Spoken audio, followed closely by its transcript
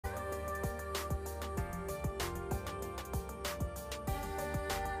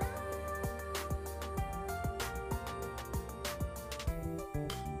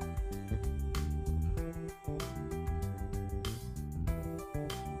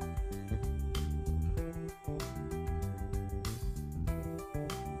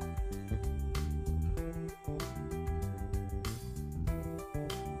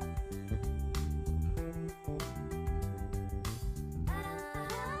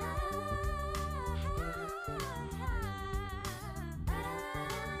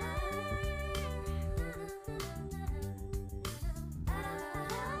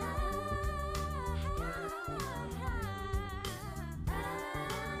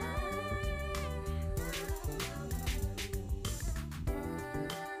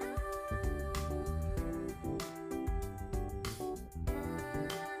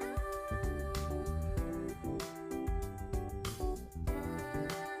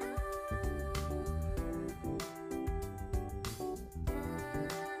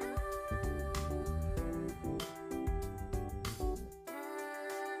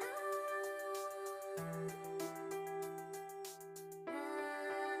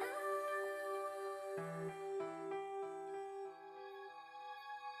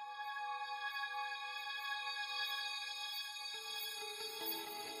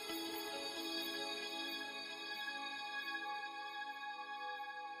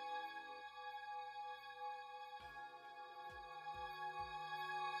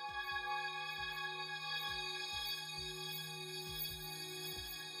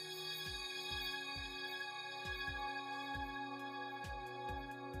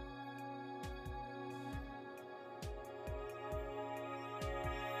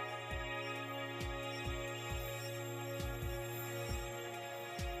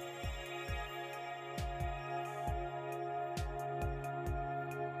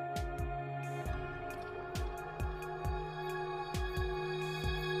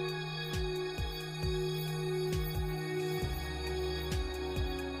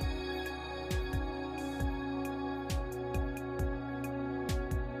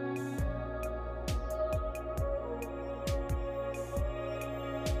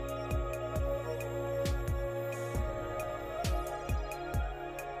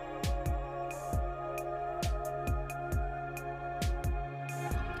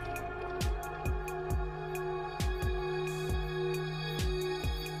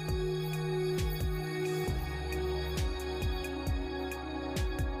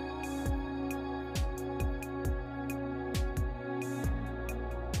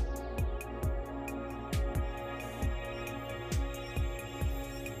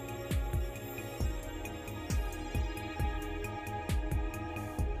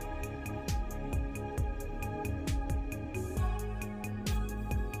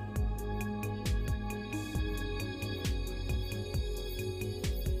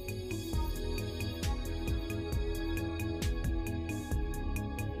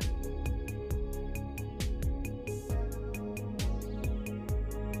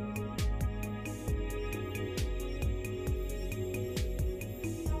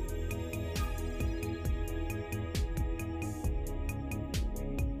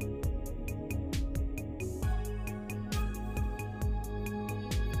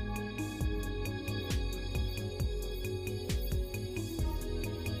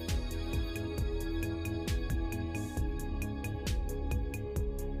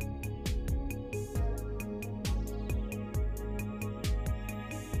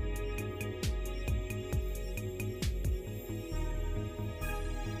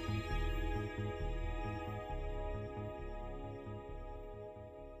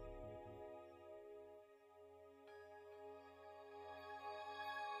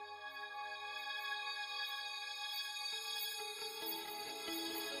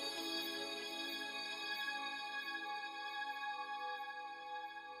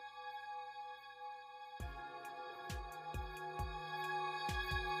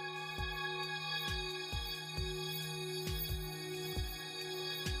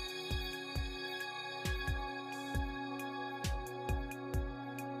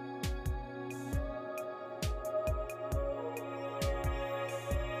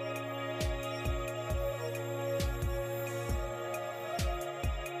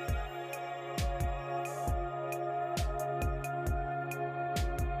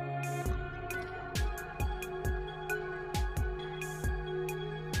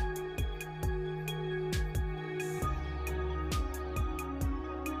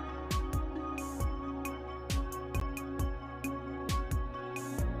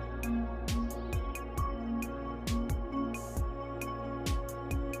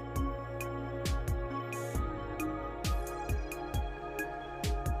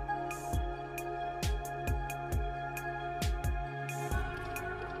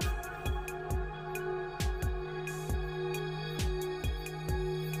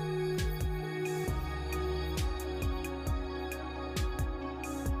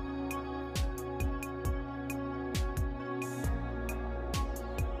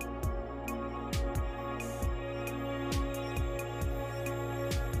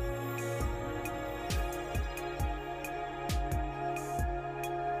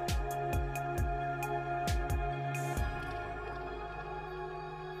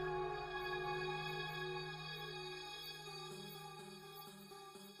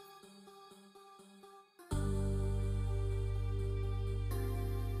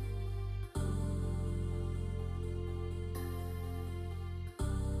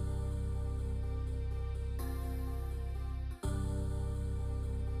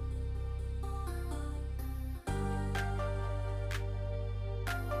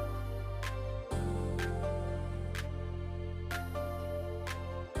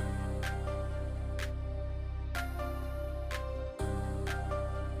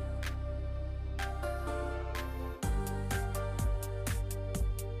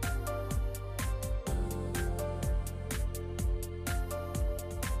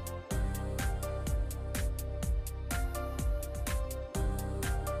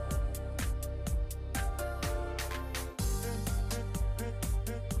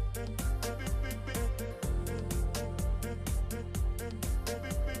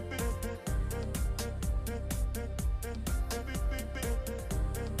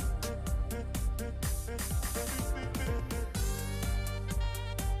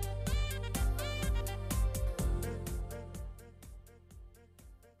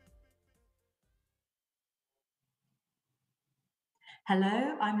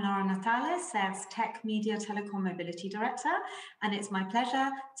Hello, I'm Lara Natale, CERRE's Tech Media Telecom Mobility Director, and it's my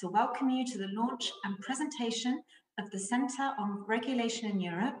pleasure to welcome you to the launch and presentation of the Centre on Regulation in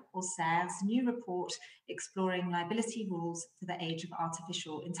Europe, or CERRE's new report exploring liability rules for the age of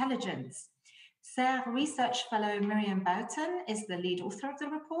artificial intelligence. CERRE Research Fellow Miriam Boughton is the lead author of the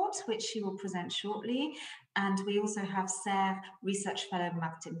report, which she will present shortly. And we also have CERRE Research Fellow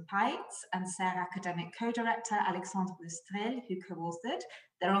Martin Peitz and CERRE Academic Co-Director Alexandre Lestrel, who co-authored.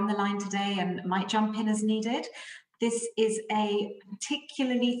 They're on the line today and might jump in as needed. This is a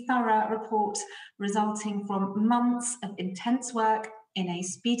particularly thorough report resulting from months of intense work in a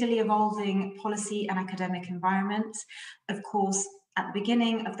speedily evolving policy and academic environment. Of course, at the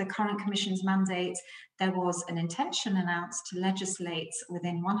beginning of the current Commission's mandate, there was an intention announced to legislate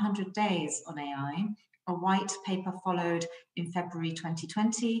within 100 days on AI. A white paper followed in February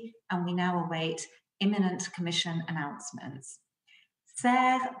 2020, and we now await imminent Commission announcements.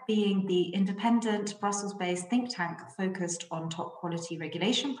 CERRE, being the independent Brussels-based think tank focused on top quality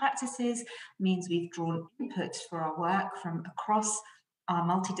regulation practices, means we've drawn input for our work from across our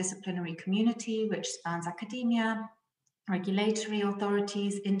multidisciplinary community, which spans academia, regulatory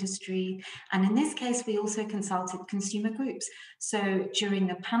authorities, industry, and in this case, we also consulted consumer groups. So during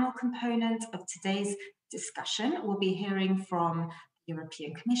the panel component of today's discussion, we'll be hearing from the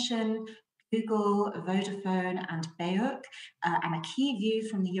European Commission, Google, Vodafone, and BEUC, and a key view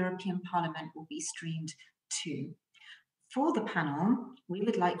from the European Parliament will be streamed too. For the panel, we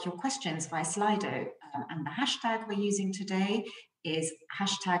would like your questions via Slido, and the hashtag we're using today is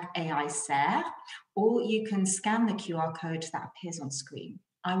hashtag AICERRE, or you can scan the QR code that appears on screen.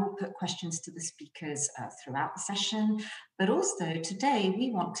 I will put questions to the speakers throughout the session, but also today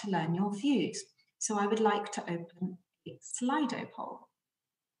we want to learn your views. So I would like to open a Slido poll.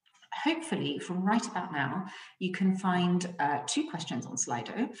 Hopefully, from right about now, you can find 2 questions on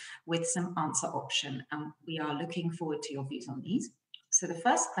Slido with some answer option, and we are looking forward to your views on these. So the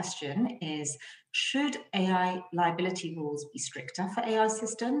first question is, should AI liability rules be stricter for AI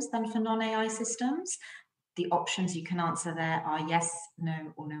systems than for non-AI systems? The options you can answer there are yes,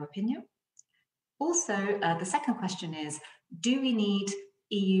 no, or no opinion. Also, the second question is, do we need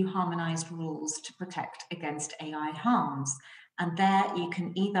EU harmonized rules to protect against AI harms? And there you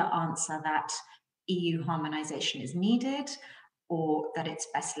can either answer that EU harmonization is needed, or that it's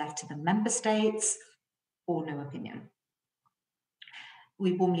best left to the member states, or no opinion.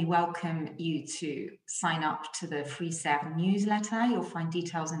 We warmly welcome you to sign up to the free CERRE newsletter. You'll find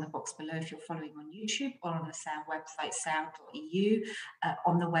details in the box below if you're following on YouTube or on the CERRE website, cerre.eu.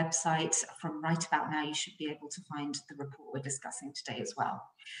 On the website, from right about now, you should be able to find the report we're discussing today as well.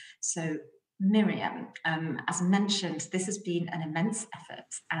 So, Miriam, as mentioned, this has been an immense effort,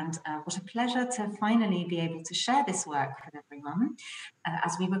 and what a pleasure to finally be able to share this work with everyone.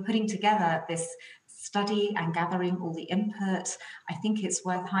 As we were putting together this study and gathering all the input, I think it's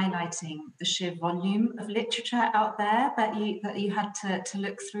worth highlighting the sheer volume of literature out there that you had to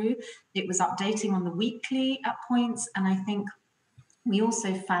look through. It was updating on the weekly at points, and I think we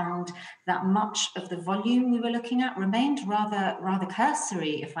also found that much of the volume we were looking at remained rather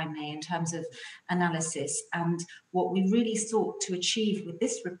cursory, if I may, in terms of analysis. And what we really sought to achieve with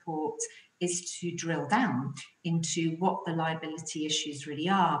this report is to drill down into what the liability issues really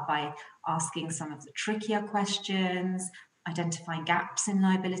are by asking some of the trickier questions, identifying gaps in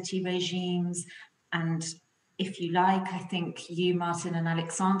liability regimes, and if you like, I think you, Martin, and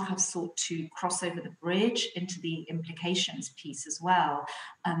Alexandre have sought to cross over the bridge into the implications piece as well.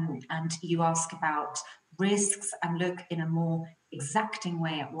 And you ask about risks and look in a more exacting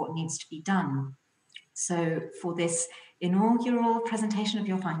way at what needs to be done. So for this inaugural presentation of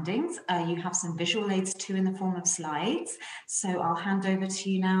your findings, you have some visual aids too in the form of slides. So I'll hand over to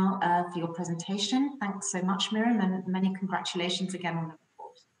you now for your presentation. Thanks so much, Miriam, and many congratulations again on the report.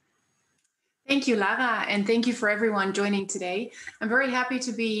 Thank you, Lara, and thank you for everyone joining today. I'm very happy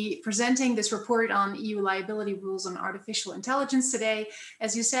to be presenting this report on EU liability rules on artificial intelligence today.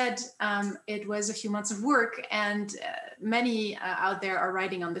 As you said, it was a few months of work, and many out there are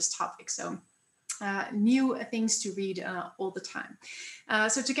writing on this topic. So new things to read all the time.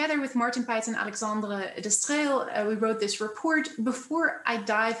 So together with Martin Peitz and Alexandre Lestrel, we wrote this report. Before I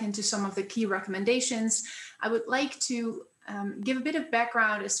dive into some of the key recommendations, I would like to give a bit of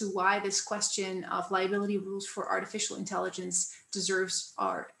background as to why this question of liability rules for artificial intelligence deserves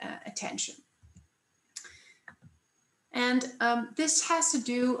our attention. And this has to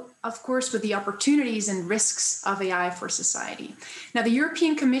do, of course, with the opportunities and risks of AI for society. Now, the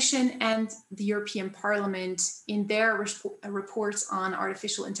European Commission and the European Parliament, in their reports on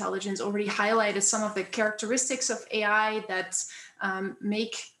artificial intelligence, already highlighted some of the characteristics of AI that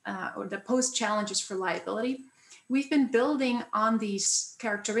or that pose challenges for liability. We've been building on these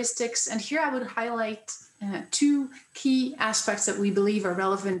characteristics, and here I would highlight two key aspects that we believe are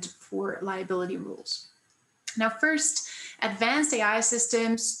relevant for liability rules. Now, first, advanced AI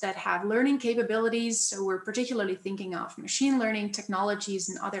systems that have learning capabilities. So we're particularly thinking of machine learning technologies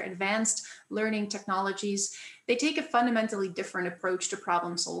and other advanced learning technologies. They take a fundamentally different approach to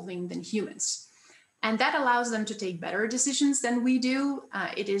problem solving than humans. And that allows them to take better decisions than we do.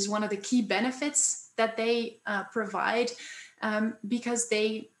 It is one of the key benefits that they provide because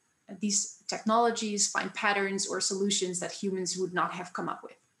these technologies find patterns or solutions that humans would not have come up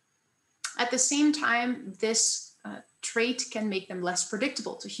with. At the same time, this trait can make them less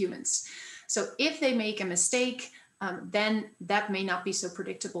predictable to humans. So if they make a mistake, then that may not be so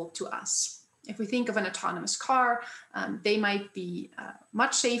predictable to us. If we think of an autonomous car, they might be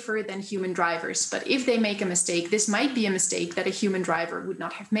much safer than human drivers. But if they make a mistake, this might be a mistake that a human driver would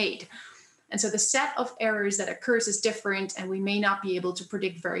not have made. And so the set of errors that occurs is different, and we may not be able to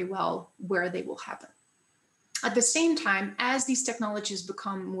predict very well where they will happen. At the same time, as these technologies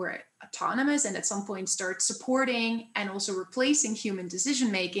become more autonomous and at some point start supporting and also replacing human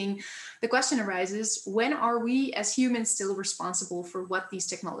decision-making, the question arises, when are we as humans still responsible for what these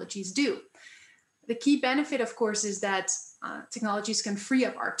technologies do? The key benefit, of course, is that technologies can free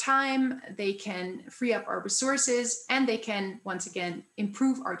up our time, they can free up our resources, and they can, once again,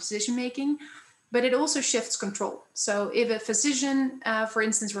 improve our decision-making. But it also shifts control. So if a physician, for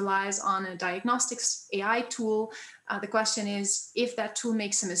instance, relies on a diagnostics AI tool, the question is, if that tool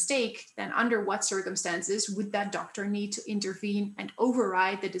makes a mistake, then under what circumstances would that doctor need to intervene and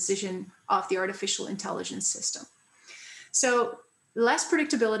override the decision of the artificial intelligence system? So less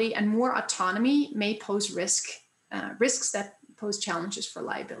predictability and more autonomy may pose risks that pose challenges for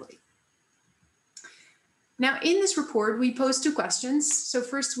liability. Now, in this report, we posed two questions. So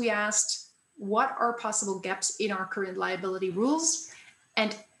first we asked, what are possible gaps in our current liability rules?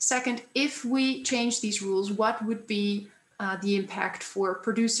 And second, if we change these rules, what would be the impact for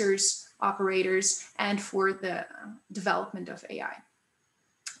producers, operators, and for the development of AI?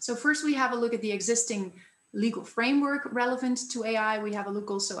 So first, we have a look at the existing legal framework relevant to AI. We have a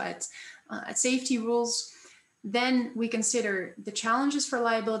look also at safety rules. Then we consider the challenges for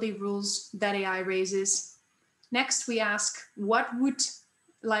liability rules that AI raises. Next, we ask, what would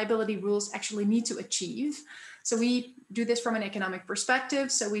liability rules actually need to achieve? So we do this from an economic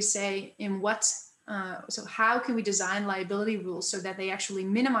perspective. So we say, how can we design liability rules so that they actually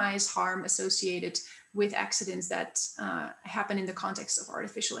minimize harm associated with accidents that happen in the context of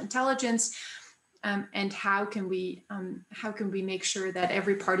artificial intelligence? And how can we make sure that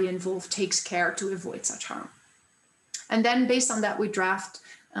every party involved takes care to avoid such harm? And then based on that, we draft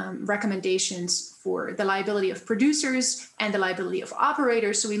recommendations for the liability of producers and the liability of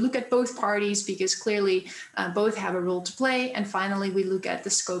operators. So we look at both parties because clearly both have a role to play. And finally, we look at the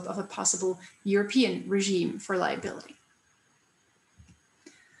scope of a possible European regime for liability.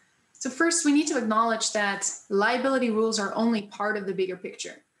 So first, we need to acknowledge that liability rules are only part of the bigger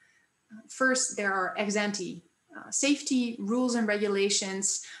picture. First, there are ex ante safety rules and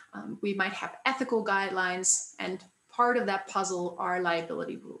regulations. We might have ethical guidelines, and part of that puzzle are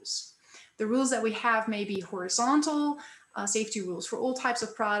liability rules. The rules that we have may be horizontal, safety rules for all types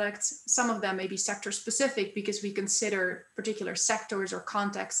of products. Some of them may be sector specific because we consider particular sectors or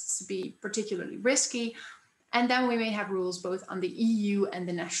contexts to be particularly risky. And then we may have rules both on the EU and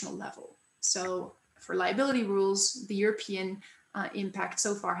the national level. So for liability rules, the European impact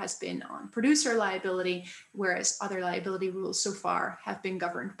so far has been on producer liability, whereas other liability rules so far have been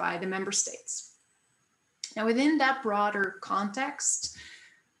governed by the member states. Now, within that broader context,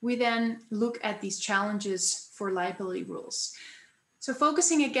 we then look at these challenges for liability rules. So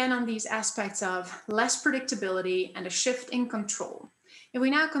focusing again on these aspects of less predictability and a shift in control. And we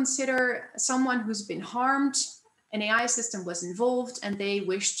now consider someone who's been harmed, an AI system was involved, and they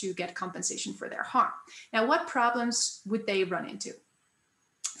wish to get compensation for their harm. Now, what problems would they run into?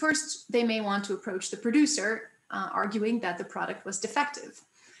 First, they may want to approach the producer, arguing that the product was defective.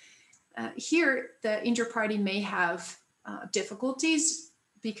 Here, the injured party may have difficulties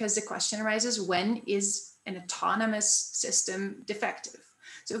because the question arises, when is an autonomous system defective?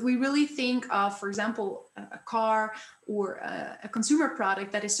 So if we really think of, for example, a car or a consumer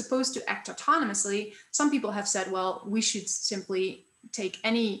product that is supposed to act autonomously, some people have said, well, we should simply take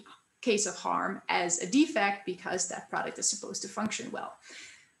any case of harm as a defect because that product is supposed to function well.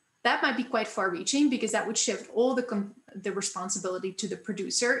 That might be quite far-reaching because that would shift all the responsibility to the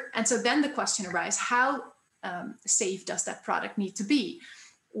producer. And so then the question arises, how safe does that product need to be?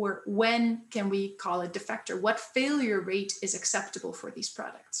 Or when can we call a defector? What failure rate is acceptable for these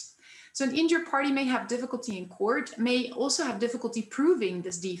products? So an injured party may have difficulty in court, may also have difficulty proving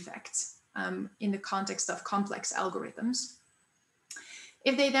this defect in the context of complex algorithms.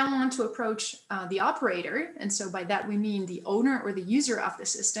 If they then want to approach the operator, and so by that we mean the owner or the user of the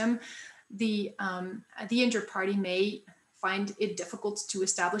system, the injured party may find it difficult to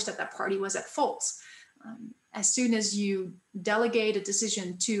establish that that party was at fault. As soon as you delegate a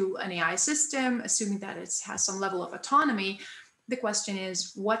decision to an AI system, assuming that it has some level of autonomy, the question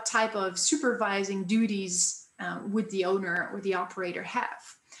is, what type of supervising duties would the owner or the operator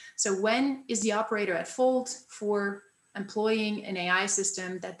have? So when is the operator at fault for employing an AI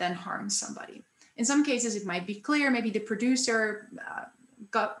system that then harms somebody? In some cases, it might be clear, maybe the producer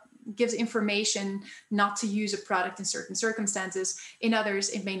gives information not to use a product in certain circumstances. In others,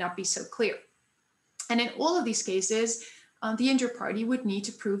 it may not be so clear. And in all of these cases, the injured party would need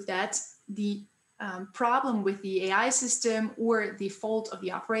to prove that the problem with the AI system or the fault of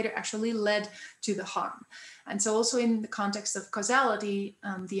the operator actually led to the harm. And so also in the context of causality,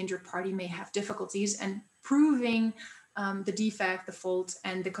 the injured party may have difficulties, and proving the defect, the fault,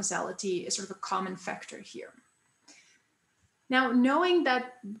 and the causality is sort of a common factor here. Now, knowing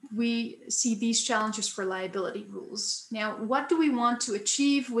that we see these challenges for liability rules, now what do we want to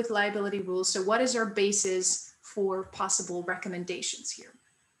achieve with liability rules? So what is our basis for possible recommendations here?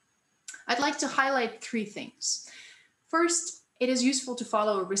 I'd like to highlight three things. First, it is useful to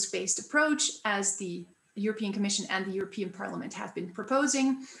follow a risk-based approach, as the European Commission and the European Parliament have been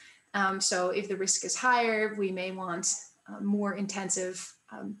proposing. So if the risk is higher, we may want more intensive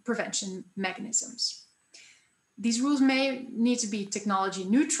prevention mechanisms. These rules may need to be technology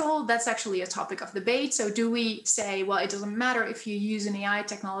neutral. That's actually a topic of debate. So do we say, well, it doesn't matter if you use an AI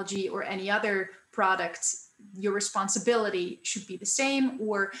technology or any other product, your responsibility should be the same?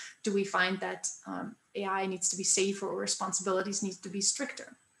 Or do we find that AI needs to be safer or responsibilities need to be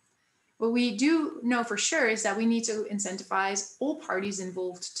stricter? What we do know for sure is that we need to incentivize all parties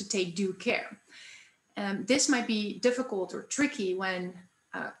involved to take due care. This might be difficult or tricky when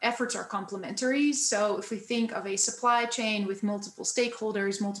efforts are complementary. So if we think of a supply chain with multiple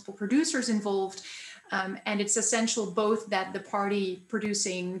stakeholders, multiple producers involved, and it's essential both that the party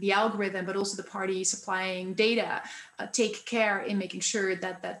producing the algorithm, but also the party supplying data, take care in making sure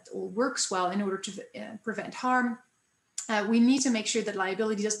that that all works well in order to prevent harm. We need to make sure that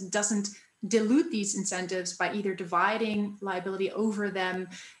liability doesn't dilute these incentives by either dividing liability over them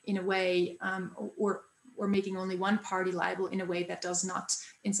in a way or making only one party liable in a way that does not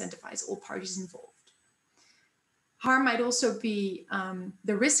incentivize all parties involved. Harm might also be,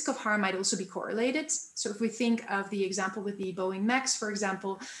 the risk of harm might also be correlated. So if we think of the example with the Boeing Max, for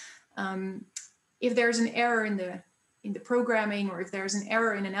example, if there's an error in the programming, or if there's an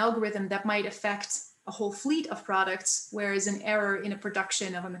error in an algorithm, that might affect a whole fleet of products, whereas an error in a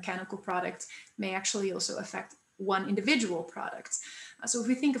production of a mechanical product may actually also affect one individual product. So if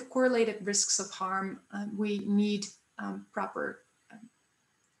we think of correlated risks of harm, we need proper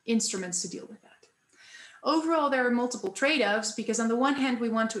instruments to deal with that. Overall, there are multiple trade-offs, because on the one hand, we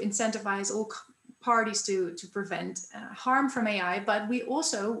want to incentivize all parties to prevent harm from AI, but we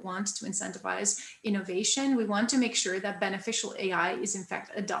also want to incentivize innovation. We want to make sure that beneficial AI is in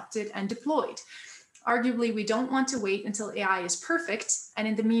fact adopted and deployed. Arguably, we don't want to wait until AI is perfect and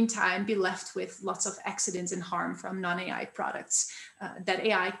in the meantime be left with lots of accidents and harm from non-AI products that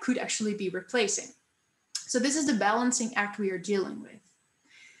AI could actually be replacing. So this is the balancing act we are dealing with.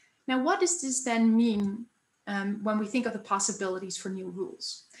 Now, what does this then mean when we think of the possibilities for new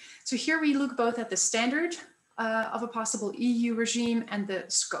rules? So here we look both at the standard of a possible EU regime and the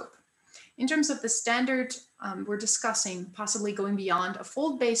scope. In terms of the standard, we're discussing possibly going beyond a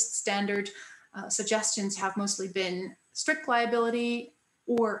fault-based standard. Suggestions have mostly been strict liability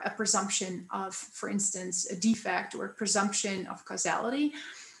or a presumption of, for instance, a defect or a presumption of causality.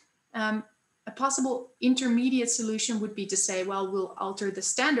 A possible intermediate solution would be to say, well, we'll alter the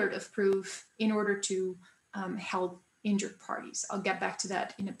standard of proof in order to help injured parties. I'll get back to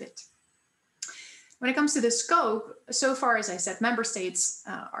that in a bit. When it comes to the scope, so far, as I said, member states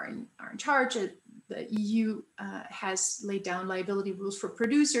are in charge. The EU has laid down liability rules for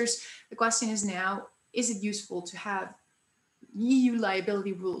producers. The question is now, is it useful to have EU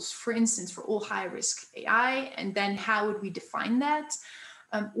liability rules, for instance, for all high-risk AI? And then how would we define that?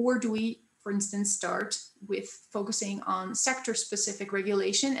 Or do we, for instance, start with focusing on sector-specific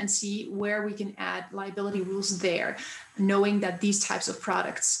regulation and see where we can add liability rules there, knowing that these types of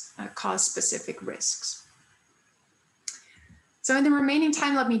products cause specific risks? So in the remaining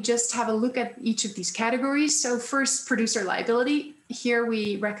time, let me just have a look at each of these categories. So first, producer liability. here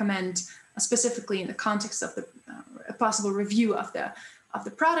we recommend, specifically in the context of the a possible review of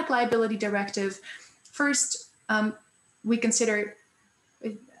the Product Liability Directive. First, we consider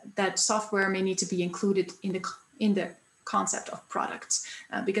that software may need to be included in the concept of products,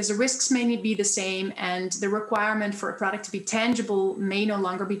 because the risks may be the same, and the requirement for a product to be tangible may no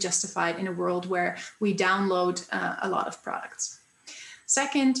longer be justified in a world where we download a lot of products.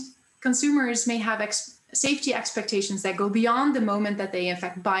 Second, consumers may have safety expectations that go beyond the moment that they in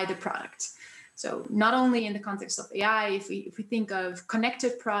fact buy the product. So not only in the context of AI, if we think of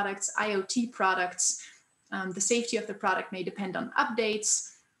connected products, IoT products, the safety of the product may depend on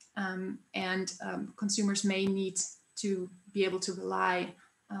updates, and consumers may need to be able to rely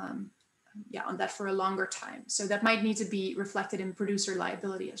on that for a longer time. So that might need to be reflected in producer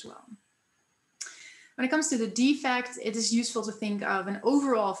liability as well. When it comes to the defect, it is useful to think of an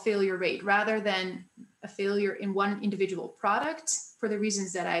overall failure rate rather than a failure in one individual product, for the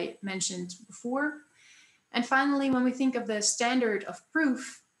reasons that I mentioned before. And finally, when we think of the standard of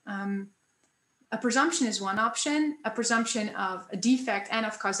proof, a presumption is one option. A presumption of a defect and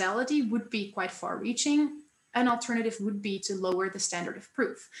of causality would be quite far-reaching. An alternative would be to lower the standard of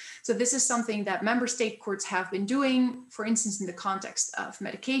proof. So this is something that member state courts have been doing, for instance, in the context of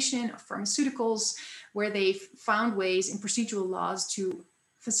medication, of pharmaceuticals, where they've found ways in procedural laws to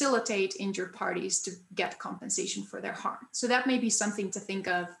facilitate injured parties to get compensation for their harm. So that may be something to think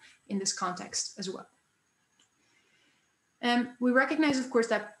of in this context as well. We recognize, of course,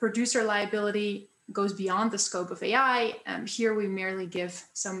 that producer liability goes beyond the scope of AI. Here we merely give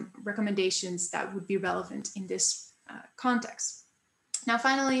some recommendations that would be relevant in this context. Now,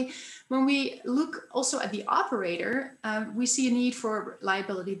 finally, when we look also at the operator, we see a need for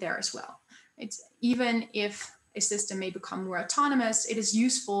liability there as well. It's even if a system may become more autonomous, it is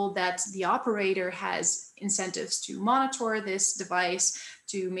useful that the operator has incentives to monitor this device,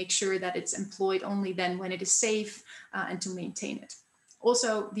 to make sure that it's employed only then when it is safe, and to maintain it.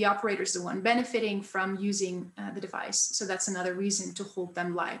 Also, the operator is the one benefiting from using the device, so that's another reason to hold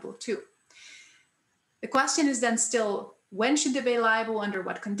them liable too. The question is then still, when should they be liable, under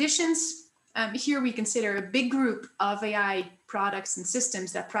what conditions? Here we consider a big group of AI products and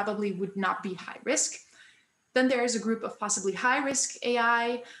systems that probably would not be high risk. Then there is a group of possibly high-risk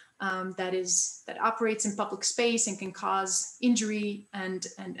AI that operates in public space and can cause injury and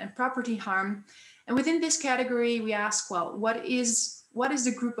property harm. And within this category, we ask, well, what is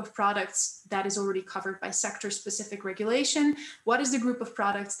the group of products that is already covered by sector-specific regulation? What is the group of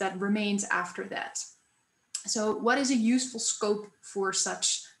products that remains after that? So what is a useful scope for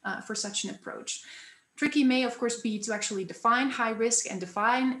such an approach? Tricky may, of course, be to actually define high risk and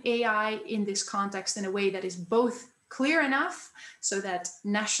define AI in this context in a way that is both clear enough so that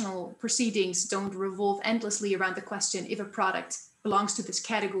national proceedings don't revolve endlessly around the question if a product belongs to this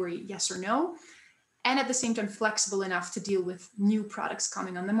category, yes or no, and at the same time flexible enough to deal with new products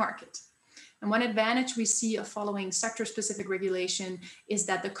coming on the market. And one advantage we see of following sector-specific regulation is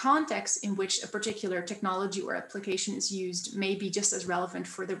that the context in which a particular technology or application is used may be just as relevant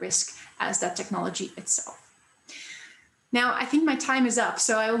for the risk as that technology itself. Now, I think my time is up,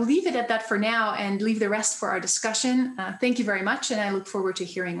 so I will leave it at that for now and leave the rest for our discussion. Thank you very much, and I look forward to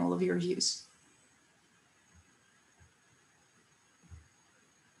hearing all of your views.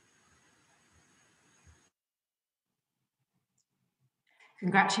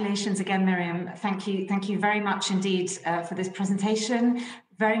 Congratulations again, Miriam. Thank you very much indeed for this presentation.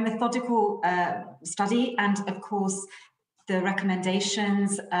 Very methodical study, and of course, the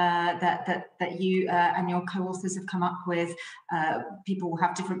recommendations that you and your co-authors have come up with. People will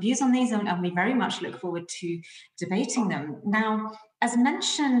have different views on these, and we very much look forward to debating them. Now, as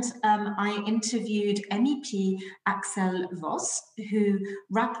mentioned, I interviewed MEP Axel Voss, who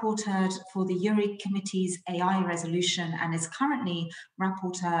rapporteured for the URI Committee's AI resolution and is currently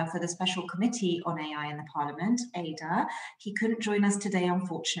rapporteur for the Special Committee on AI in the Parliament, ADA. He couldn't join us today,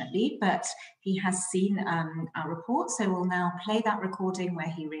 unfortunately, but he has seen our report, so we'll now play that recording where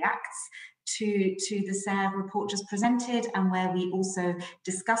he reacts to the CERRE report just presented, and where we also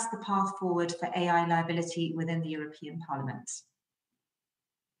discuss the path forward for AI liability within the European Parliament.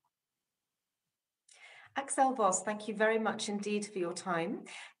 Axel Voss, thank you very much indeed for your time.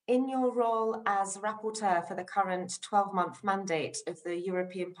 In your role as rapporteur for the current 12-month mandate of the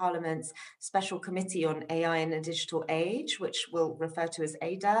European Parliament's Special Committee on AI in a Digital Age, which we'll refer to as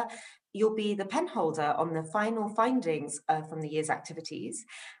ADA, you'll be the penholder on the final findings from the year's activities.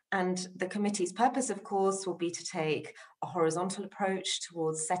 And the committee's purpose, of course, will be to take a horizontal approach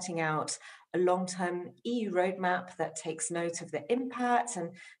towards setting out a long-term EU roadmap that takes note of the impact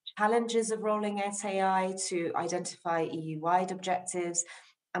and challenges of rolling out AI, to identify EU-wide objectives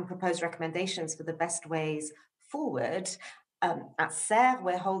and propose recommendations for the best ways forward. At CERRE,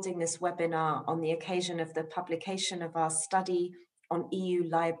 we're holding this webinar on the occasion of the publication of our study on EU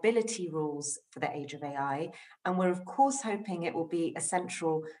liability rules for the age of AI. And we're of course hoping it will be a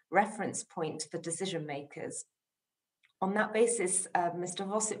central reference point for decision makers. On that basis, Mr.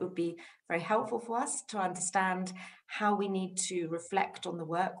 Voss, it would be very helpful for us to understand how we need to reflect on the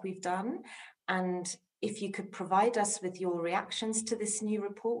work we've done. And if you could provide us with your reactions to this new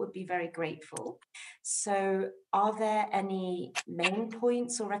report, would be very grateful. So are there any main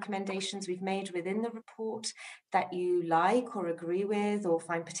points or recommendations we've made within the report that you like or agree with or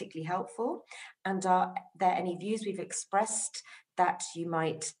find particularly helpful? And are there any views we've expressed that you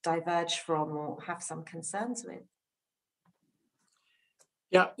might diverge from or have some concerns with?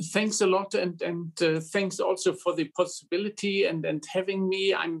 Yeah, thanks a lot, and thanks also for the possibility and having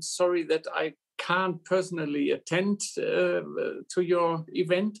me. I'm sorry that I can't personally attend to your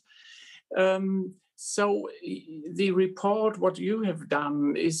event. So the report, what you have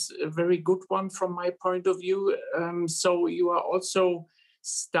done, is a very good one from my point of view. So you are also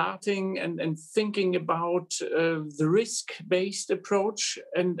starting and thinking about the risk-based approach.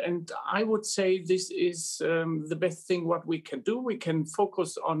 And I would say this is the best thing what we can do. We can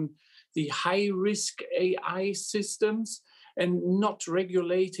focus on the high-risk AI systems and not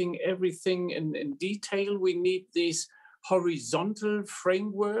regulating everything in detail. We need this horizontal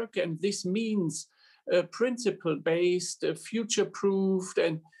framework, and this means principle-based, future-proofed,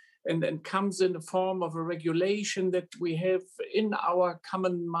 and comes in the form of a regulation that we have in our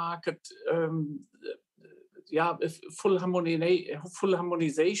common market, a full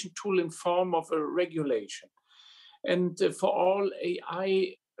harmonization tool in form of a regulation. And for all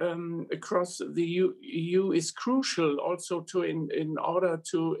AI across the EU is crucial also to in order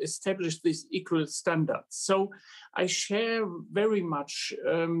to establish these equal standards. So I share very much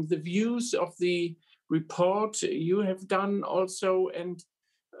the views of the report you have done also, and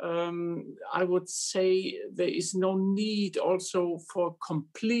I would say there is no need also for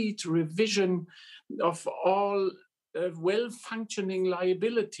complete revision of all well-functioning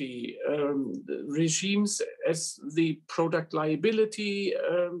liability regimes as the Product Liability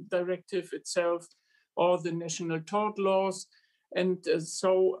Directive itself or the national tort laws. And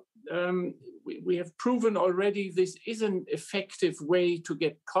so we have proven already this is an effective way to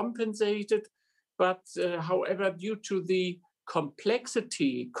get compensated. But however, due to the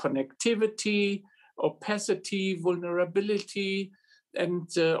complexity, connectivity, opacity, vulnerability, and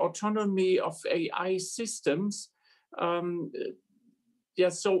autonomy of AI systems,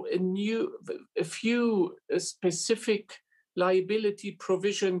 so a few specific liability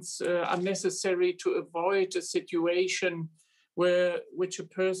provisions are necessary to avoid a situation which a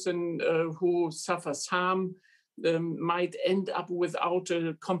person who suffers harm might end up without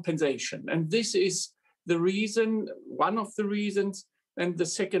a compensation. And this is the reason, one of the reasons. And the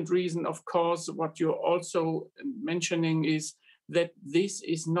second reason, of course, what you're also mentioning is that this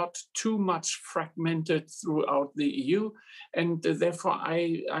is not too much fragmented throughout the EU. And therefore,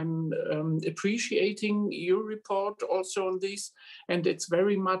 I'm appreciating your report also on this. And it's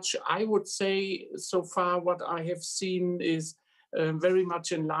very much, I would say, so far what I have seen is very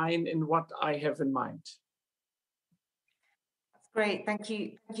much in line in what I have in mind. That's great. Thank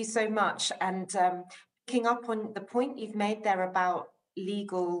you. Thank you so much. And picking up on the point you've made there about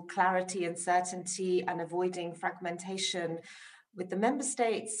legal clarity and certainty and avoiding fragmentation with the member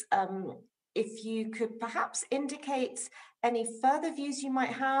states, if you could perhaps indicate any further views you might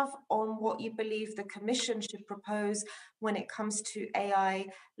have on what you believe the Commission should propose when it comes to AI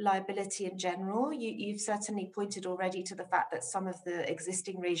liability in general. You've certainly pointed already to the fact that some of the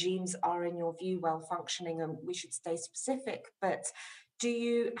existing regimes are, in your view, well functioning, and we should stay specific. But do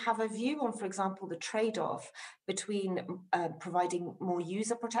you have a view on, for example, the trade-off between providing more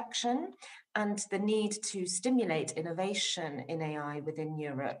user protection and the need to stimulate innovation in AI within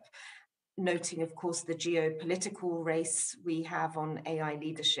Europe, noting, of course, the geopolitical race we have on AI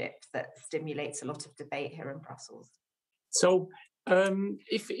leadership that stimulates a lot of debate here in Brussels? So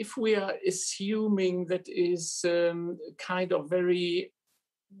if we are assuming that is kind of very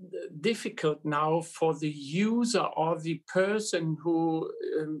difficult now for the user or the person who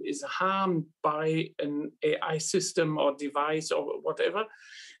is harmed by an AI system or device or whatever,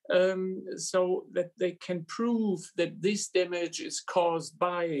 so that they can prove that this damage is caused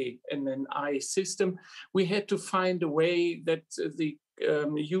by an AI system, we had to find a way that the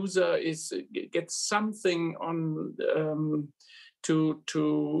user gets something on to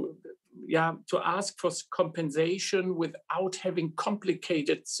ask for compensation without having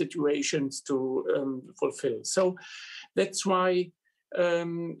complicated situations to fulfill. So that's why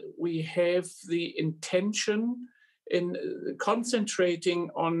we have the intention in concentrating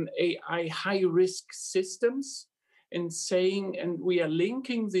on AI high-risk systems and saying, and we are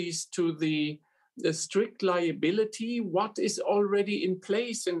linking these to the strict liability, what is already in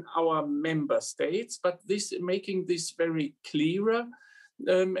place in our member states, but this making this very clearer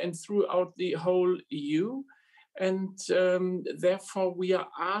and throughout the whole EU. And therefore, we are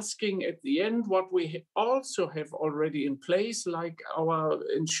asking at the end what we also have already in place, like our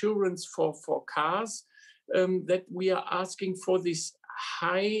insurance for cars, that we are asking for these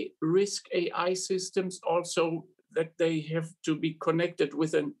high-risk AI systems also that they have to be connected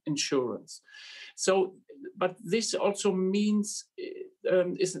with an insurance. So, but this also means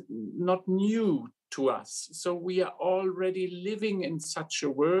is not new to us. So we are already living in such a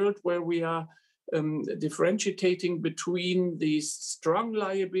world where we are differentiating between these strong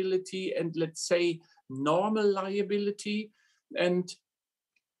liability and, let's say, normal liability. And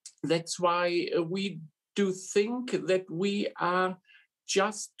that's why we do think that we are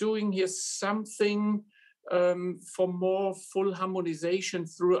just doing here something for more full harmonization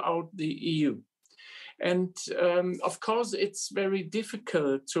throughout the EU. And of course, it's very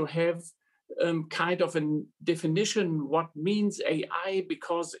difficult to have kind of a definition what means AI,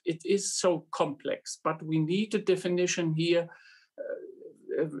 because it is so complex. But we need a definition here,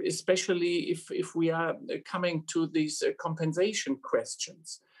 especially if we are coming to these compensation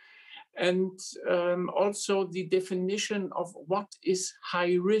questions. And also the definition of what is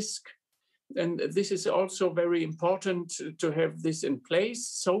high risk. And this is also very important to have this in place.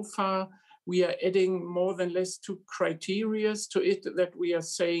 So far, we are adding more than less 2 criteria to it, that we are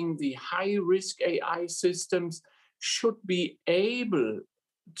saying the high-risk AI systems should be able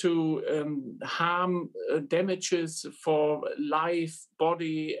to harm damages for life,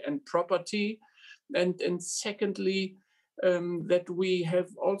 body, and property. And secondly, that we have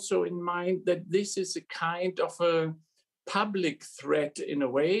also in mind that this is a kind of a public threat in a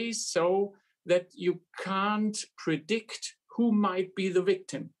way, so that you can't predict who might be the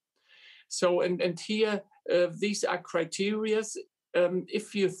victim. So, and here, these are criteria.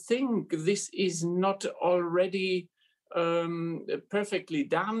 If you think this is not already perfectly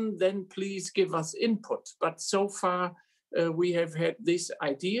done, then please give us input. But so far, we have had these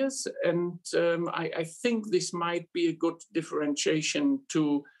ideas, and I think this might be a good differentiation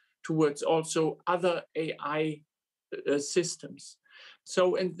towards also other AI systems.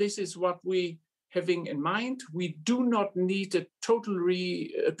 So, and this is what we having in mind. We do not need a totally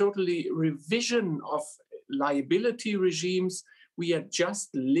revision of liability regimes. We are just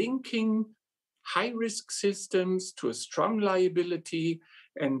linking high-risk systems to a strong liability,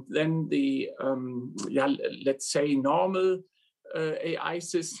 and then the, let's say, normal AI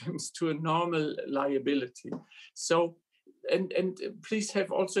systems to a normal liability. So, and please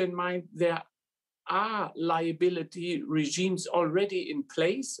have also in mind, there are liability regimes already in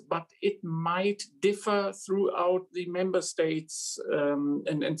place, but it might differ throughout the member states.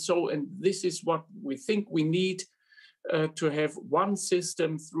 And this is what we think we need to have one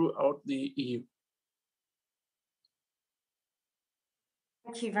system throughout the EU.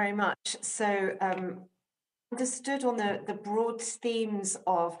 Thank you very much. So understood on the broad themes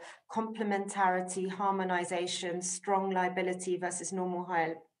of complementarity, harmonization, strong liability versus normal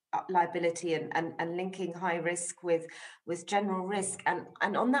high liability, and linking high risk with general risk.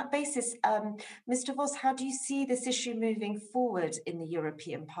 And on that basis, Mr. Voss, how do you see this issue moving forward in the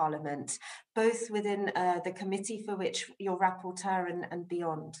European Parliament, both within the committee for which you're rapporteur and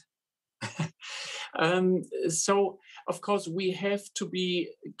beyond? So, of course, we have to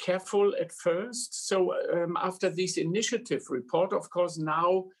be careful at first. So after this initiative report, of course,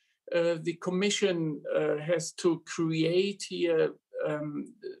 now the Commission has to create here a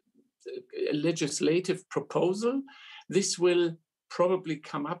legislative proposal. This will probably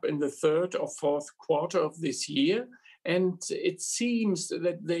come up in the 3rd or 4th quarter of this year. And it seems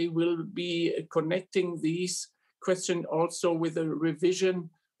that they will be connecting these questions also with a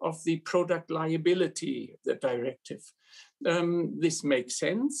revision of the product liability directive. This makes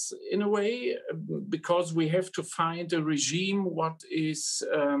sense in a way, because we have to find a regime what is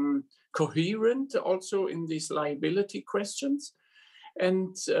coherent also in these liability questions.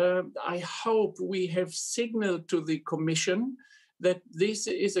 And I hope we have signaled to the Commission that this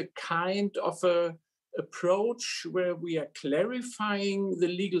is a kind of a approach where we are clarifying the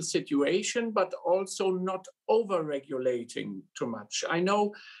legal situation, but also not over-regulating too much. I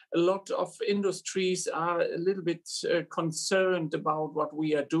know a lot of industries are a little bit concerned about what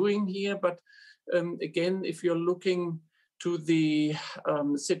we are doing here, but again, if you're looking to the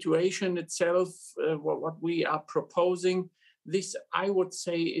situation itself, what we are proposing, this, I would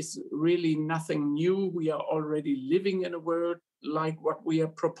say, is really nothing new. We are already living in a world like what we are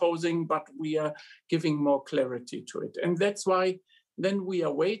proposing, but we are giving more clarity to it. And that's why then we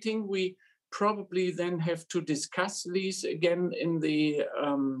are waiting. We probably then have to discuss these again in the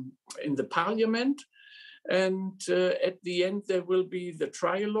parliament. And at the end, there will be the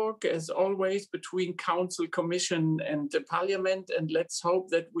trialogue, as always, between Council, Commission, and the Parliament. And let's hope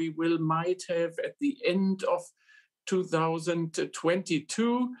that we might have at the end of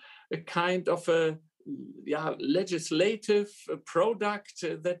 2022 a kind of a legislative product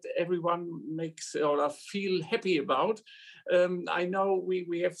that everyone makes or feel happy about. I know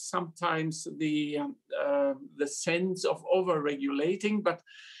we have sometimes the sense of over-regulating, but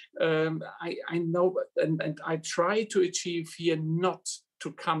I know, and I try to achieve here not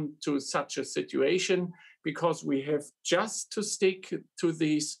to come to such a situation, because we have just to stick to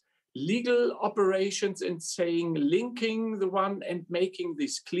these legal operations and saying, linking the one and making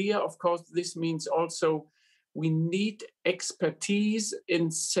this clear. Of course, this means also we need expertise in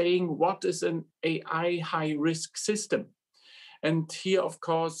saying what is an AI high-risk system. And here, of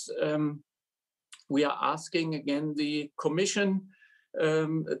course, we are asking again the Commission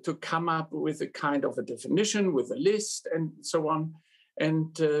to come up with a kind of a definition, with a list and so on.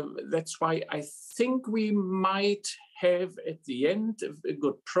 And that's why I think we might have at the end a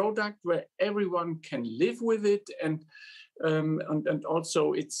good product where everyone can live with it, and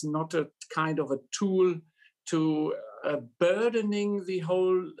also it's not a kind of a tool to burdening the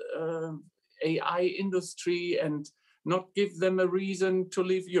whole AI industry and not give them a reason to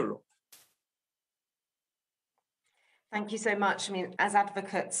leave Europe. Thank you so much. I mean, as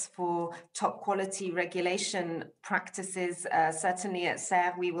advocates for top quality regulation practices, certainly at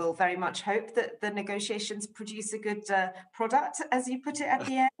CERRE, we will very much hope that the negotiations produce a good product, as you put it at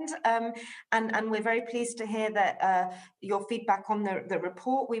the end. And we're very pleased to hear that your feedback on the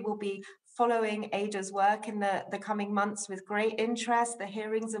report. We will be following Ada's work in the coming months with great interest, the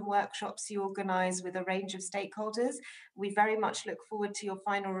hearings and workshops you organise with a range of stakeholders. We very much look forward to your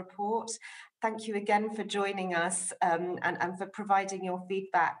final report. Thank you again for joining us and for providing your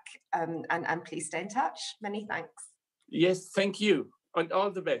feedback, and please stay in touch. Many thanks. Yes, thank you, and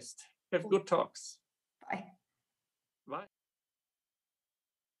all the best. Have good talks. Bye. Bye.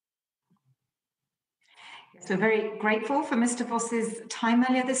 So we're very grateful for Mr. Voss's time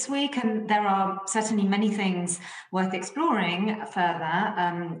earlier this week, and there are certainly many things worth exploring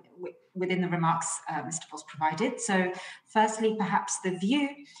further within the remarks Mr. Voss provided. So firstly, perhaps the view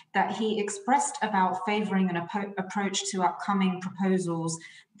that he expressed about favouring an approach to upcoming proposals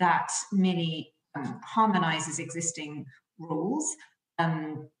that merely harmonises existing rules,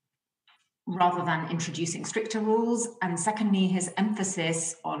 rather than introducing stricter rules. And secondly, his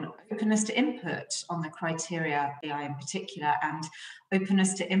emphasis on openness to input on the criteria, AI in particular, and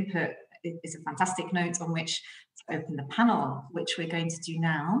openness to input is a fantastic note on which to open the panel, which we're going to do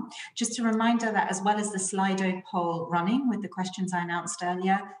now. Just a reminder that as well as the Slido poll running with the questions I announced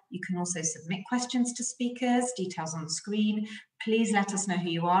earlier, you can also submit questions to speakers, details on the screen. Please let us know who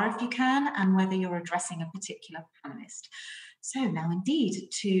you are if you can, and whether you're addressing a particular panelist. So now indeed,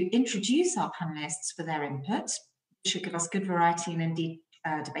 to introduce our panellists for their input, which should give us good variety and indeed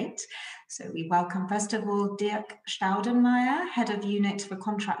debate. So we welcome, first of all, Dirk Staudenmayer, Head of Unit for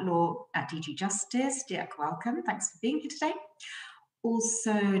Contract Law at DG Justice. Dirk, welcome. Thanks for being here today.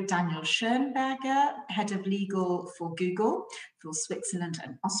 Also, Daniel Schönberger, Head of Legal for Google for Switzerland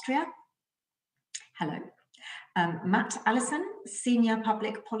and Austria. Hello. Matt Allison, Senior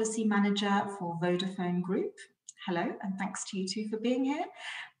Public Policy Manager for Vodafone Group. Hello, and thanks to you two for being here.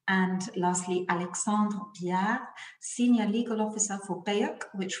 And lastly, Alexandre Biard, Senior Legal Officer for BEUC,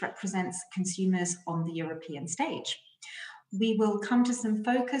 which represents consumers on the European stage. We will come to some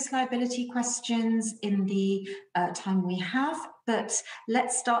focus liability questions in the time we have, but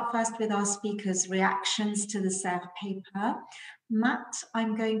let's start first with our speakers' reactions to the CERRE paper. Matt,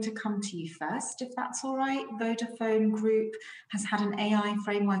 I'm going to come to you first, if that's all right. Vodafone Group has had an AI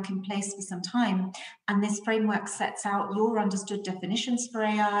framework in place for some time, and this framework sets out your understood definitions for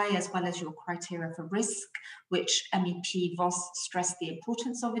AI, as well as your criteria for risk, which MEP Voss stressed the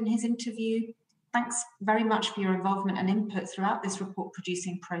importance of in his interview. Thanks very much for your involvement and input throughout this report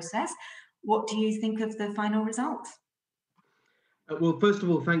producing process. What do you think of the final result? Well, first of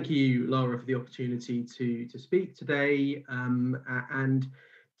all, thank you, Lara, for the opportunity to speak today, and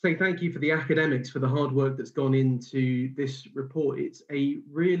say thank you for the academics for the hard work that's gone into this report. It's a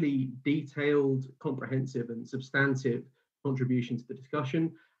really detailed, comprehensive and substantive contribution to the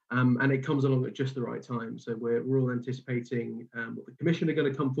discussion, and it comes along at just the right time. So we're all anticipating what the Commission are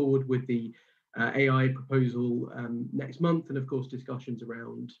going to come forward with the AI proposal next month, and of course discussions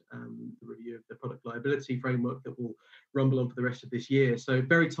around the review of the product liability framework that will rumble on for the rest of this year. So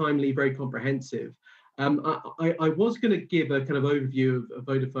very timely, very comprehensive. I was going to give a kind of overview of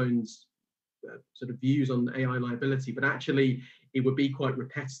Vodafone's sort of views on AI liability, but actually it would be quite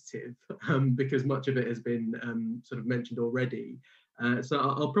repetitive because much of it has been sort of mentioned already. So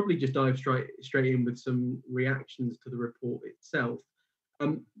I'll probably just dive straight in with some reactions to the report itself.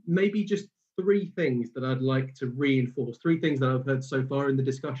 Maybe just three things that I'd like to reinforce, three things that I've heard so far in the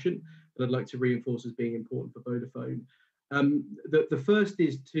discussion that I'd like to reinforce as being important for Vodafone. The first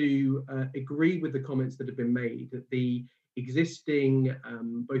is to agree with the comments that have been made that the existing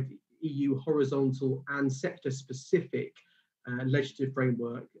both EU horizontal and sector-specific legislative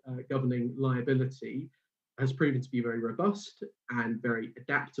framework governing liability has proven to be very robust and very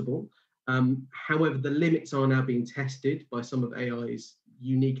adaptable. However, the limits are now being tested by some of AI's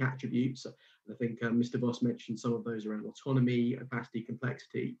unique attributes. I think Mr. Voss mentioned some of those around autonomy, opacity,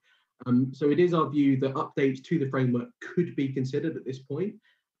 complexity. So it is our view that updates to the framework could be considered at this point.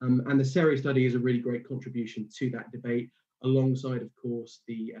 And the CERRE study is a really great contribution to that debate, alongside, of course,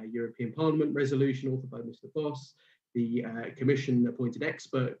 the European Parliament resolution authored by Mr. Voss, the Commission-appointed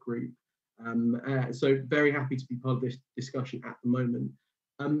expert group. So very happy to be part of this discussion at the moment.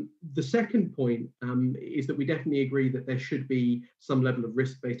 The second point is that we definitely agree that there should be some level of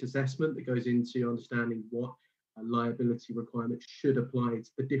risk-based assessment that goes into understanding what liability requirements should apply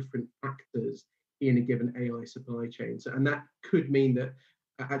to the different actors in a given AI supply chain. So, and that could mean that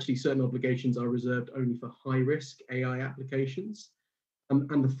actually certain obligations are reserved only for high-risk AI applications.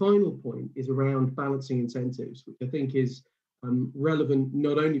 And the final point is around balancing incentives, which I think is relevant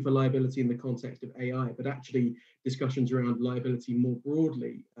not only for liability in the context of AI, but actually discussions around liability more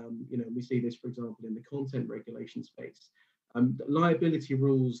broadly. We see this, for example, in the content regulation space. Liability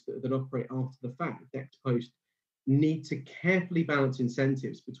rules that operate after the fact, ex post, need to carefully balance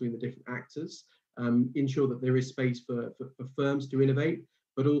incentives between the different actors, ensure that there is space for firms to innovate,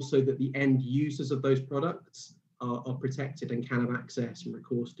 but also that the end users of those products are protected and can have access and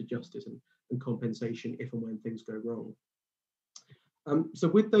recourse to justice and compensation if and when things go wrong. So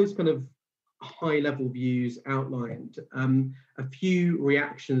with those kind of high-level views outlined, a few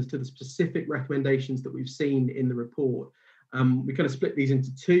reactions to the specific recommendations that we've seen in the report. We kind of split these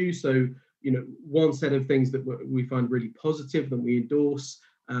into two. So, one set of things that we find really positive that we endorse,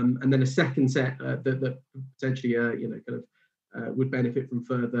 and then a second set that potentially, would benefit from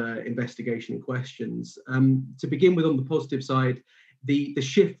further investigation and questions. To begin with, on the positive side, the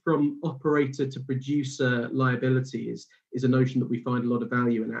shift from operator to producer liability is a notion that we find a lot of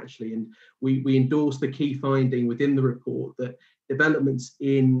value in, actually, and we endorse the key finding within the report that developments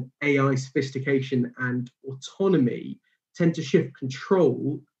in AI sophistication and autonomy tend to shift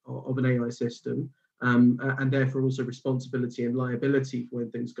control of an AI system, and therefore also responsibility and liability for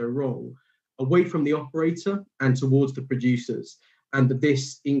when things go wrong, away from the operator and towards the producers, and that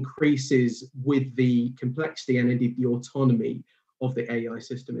this increases with the complexity and indeed the autonomy of the AI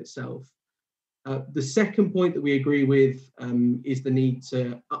system itself. The second point that we agree with is the need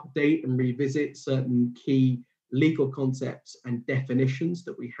to update and revisit certain key legal concepts and definitions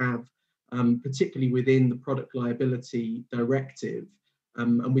that we have, particularly within the Product Liability Directive.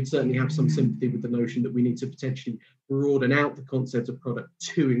 And we'd certainly have some sympathy with the notion that we need to potentially broaden out the concept of product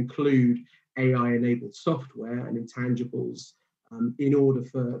to include AI-enabled software and intangibles in order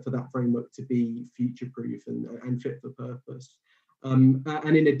for that framework to be future-proof and fit for purpose. And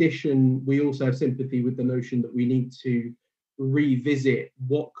in addition, we also have sympathy with the notion that we need to revisit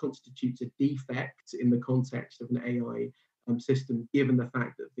what constitutes a defect in the context of an AI system, given the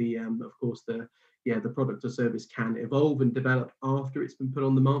fact that of course, the product or service can evolve and develop after it's been put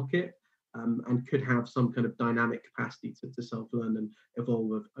on the market, and could have some kind of dynamic capacity to self-learn and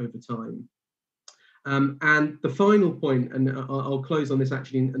evolve over time. And the final point, and I'll close on this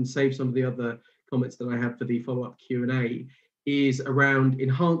actually and save some of the other comments that I have for the follow-up Q&A, is around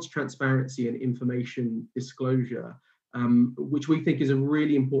enhanced transparency and information disclosure, which we think is a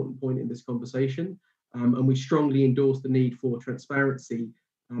really important point in this conversation. And we strongly endorse the need for transparency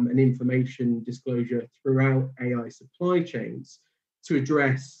and information disclosure throughout AI supply chains to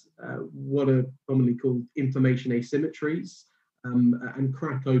address what are commonly called information asymmetries, and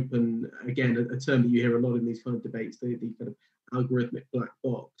crack open, again, a term that you hear a lot in these kind of debates, the kind of algorithmic black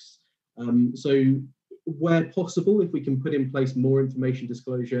box. So where possible, if we can put in place more information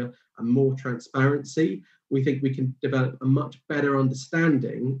disclosure and more transparency, we think we can develop a much better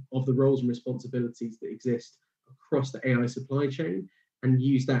understanding of the roles and responsibilities that exist across the AI supply chain and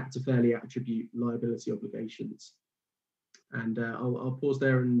use that to fairly attribute liability obligations. And I'll pause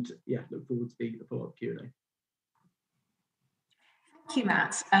there and look forward to the follow-up Q&A. Thank you,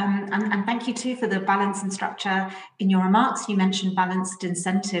 Matt. And thank you too for the balance and structure. In your remarks, you mentioned balanced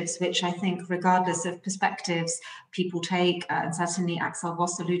incentives, which I think, regardless of perspectives people take, and certainly Axel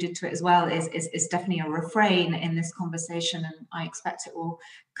Voss alluded to it as well, is definitely a refrain in this conversation. And I expect it will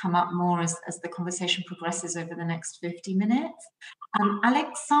come up more as the conversation progresses over the next 50 minutes.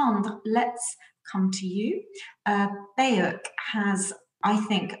 Alexandre, let's come to you. BEUC has, I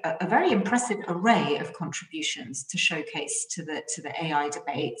think, a very impressive array of contributions to showcase to the AI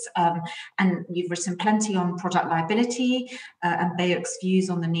debates. And you've written plenty on product liability and BEUC's views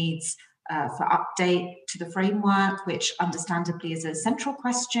on the needs for update to the framework, which understandably is a central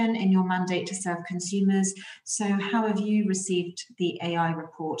question in your mandate to serve consumers. So how have you received the AI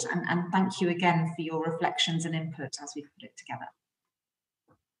report? And thank you again for your reflections and input as we put it together.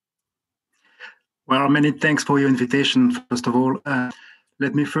 Well, many thanks for your invitation, first of all.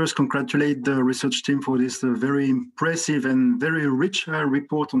 Let me first congratulate the research team for this very impressive and very rich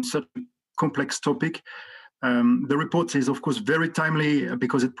report on such a complex topic. The report is, of course, very timely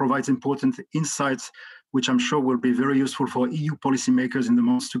because it provides important insights, which I'm sure will be very useful for EU policymakers in the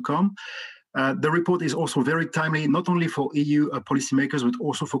months to come. The report is also very timely, not only for EU policymakers, but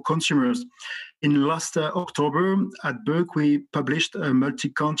also for consumers. In last October at BEUC, we published a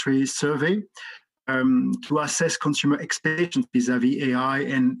multi-country survey to assess consumer expectations vis-a-vis AI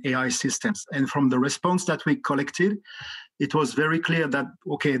and AI systems. And from the response that we collected, it was very clear that,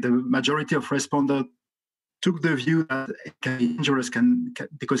 okay, the majority of respondents took the view that it can be dangerous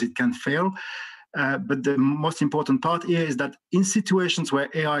because it can fail. But the most important part here is that in situations where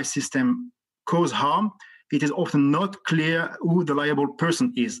AI systems cause harm, it is often not clear who the liable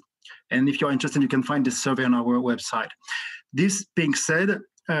person is. And if you're interested, you can find this survey on our website. This being said,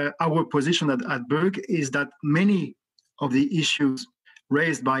 our position at BEUC is that many of the issues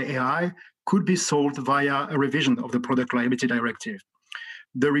raised by AI could be solved via a revision of the Product Liability Directive.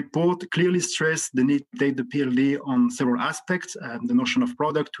 The report clearly stressed the need to take the PLD on several aspects, the notion of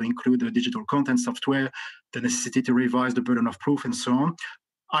product to include the digital content software, the necessity to revise the burden of proof, and so on.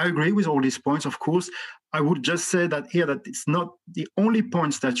 I agree with all these points, of course. I would just say that here that it's not the only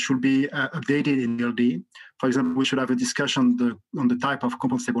points that should be updated in PLD. For example, we should have a discussion on the type of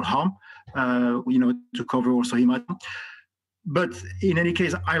compensable harm, to cover also IMAT. But in any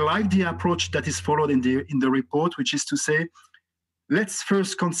case, I like the approach that is followed in the report, which is to say, let's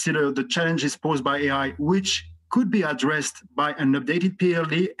first consider the challenges posed by AI, which could be addressed by an updated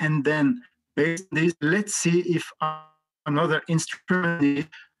PLD, and then based on this, let's see if another instrument.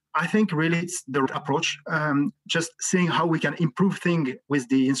 I think really it's the right approach, just seeing how we can improve things with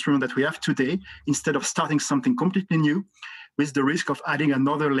the instrument that we have today, instead of starting something completely new, with the risk of adding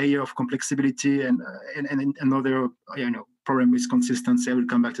another layer of complexity and another problem with consistency. I will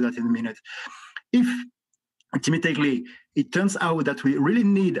come back to that in a minute. If ultimately it turns out that we really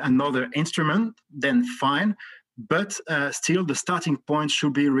need another instrument, then fine, but still the starting point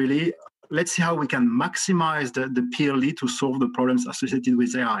should be really, let's see how we can maximize the PLD to solve the problems associated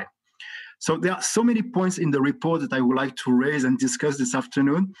with AI. So there are so many points in the report that I would like to raise and discuss this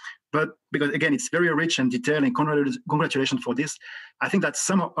afternoon, but because again, it's very rich and detailed, and congratulations for this. I think that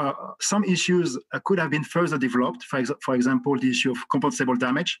some issues could have been further developed. For example, the issue of compensable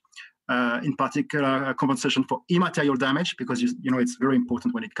damage, in particular compensation for immaterial damage, because it's very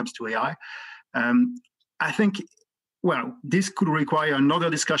important when it comes to AI. I think, well, this could require another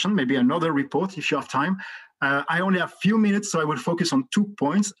discussion, maybe another report if you have time. I only have a few minutes, so I will focus on 2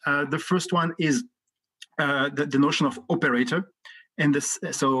 points. The first one is the notion of operator, and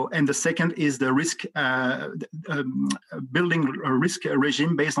the second is the risk building a risk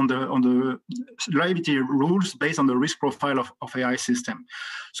regime based on the liability rules based on the risk profile of AI system.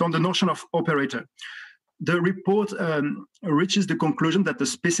 So on the notion of operator, the report reaches the conclusion that the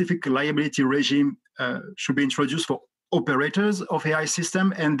specific liability regime should be introduced for operators of AI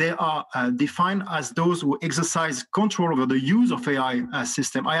system, and they are defined as those who exercise control over the use of AI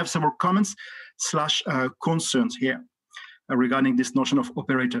system. I have several comments / concerns here regarding this notion of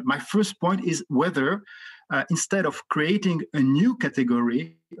operator. My first point is whether instead of creating a new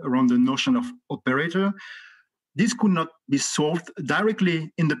category around the notion of operator, this could not be solved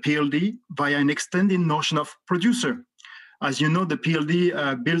directly in the PLD via an extended notion of producer. As you know, the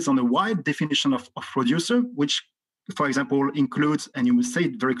PLD builds on a wide definition of producer, which for example, includes, and you will say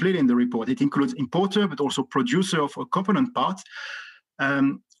it very clearly in the report, it includes importer, but also producer of a component part.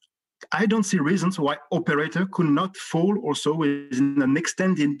 I don't see reasons why operator could not fall also within an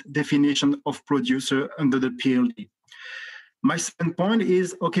extended definition of producer under the PLD. My second point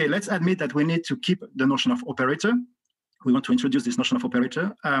is, okay, let's admit that we need to keep the notion of operator. We want to introduce this notion of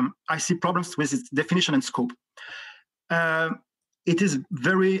operator. I see problems with its definition and scope. It is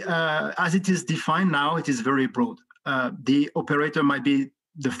very, as it is defined now, it is very broad. The operator might be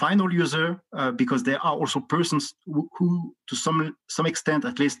the final user because there are also persons who to some extent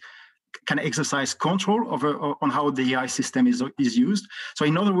at least, can exercise control over on how the AI system is used. So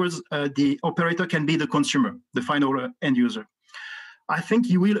in other words, the operator can be the consumer, the final end user. I think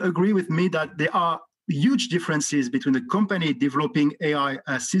you will agree with me that there are huge differences between a company developing AI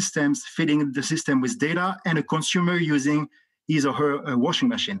systems, feeding the system with data, and a consumer using his or her washing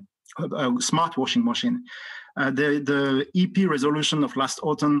machine, a smart washing machine. The EP resolution of last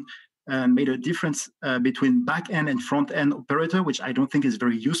autumn made a difference between back-end and front-end operator, which I don't think is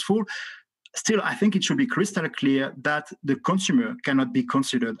very useful. Still, I think it should be crystal clear that the consumer cannot be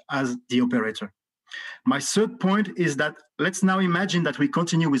considered as the operator. My third point is that let's now imagine that we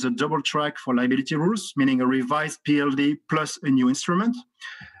continue with a double track for liability rules, meaning a revised PLD plus a new instrument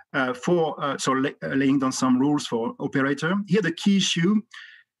laying down some rules for operator. Here, the key issue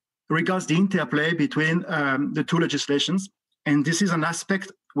regards the interplay between the two legislations. And this is an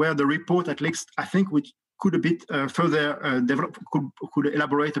aspect where the report, at least, I think, which could a bit further develop, could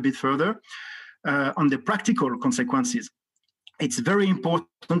elaborate a bit further on the practical consequences. It's very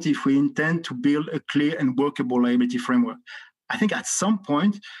important if we intend to build a clear and workable liability framework. I think at some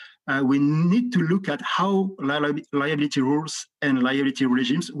point, we need to look at how liability rules and liability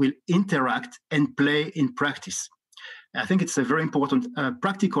regimes will interact and play in practice. I think it's a very important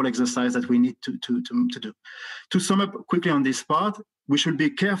practical exercise that we need to do. To sum up quickly on this part, we should be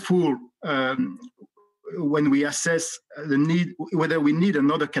careful when we assess the need, whether we need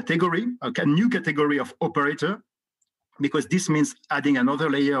another category, a new category of operator, because this means adding another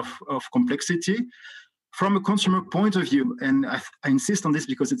layer of complexity. From a consumer point of view, and I insist on this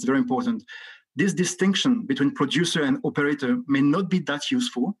because it's very important, this distinction between producer and operator may not be that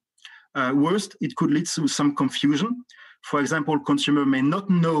useful. Worst, it could lead to some confusion. For example, consumer may not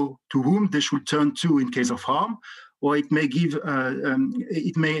know to whom they should turn to in case of harm, or it may give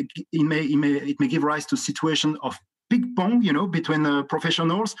rise to a situation of ping pong, between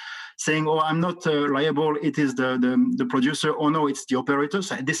professionals, saying, "Oh, I'm not liable; it is the producer," or "No, it's the operator."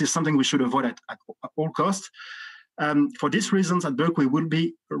 So this is something we should avoid at all costs. For these reasons, at Berkeley, we will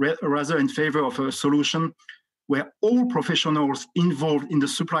be rather in favor of a solution where all professionals involved in the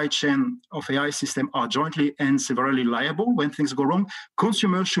supply chain of AI system are jointly and severally liable when things go wrong.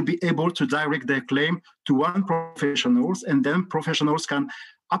 Consumers should be able to direct their claim to one professional, and then professionals can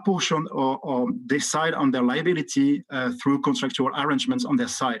apportion or decide on their liability through contractual arrangements on their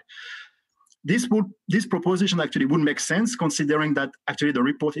side. This proposition actually would make sense, considering that actually the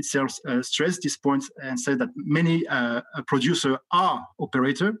report itself stressed this point and said that many producers are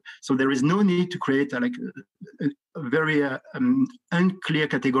operator, so there is no need to create a very unclear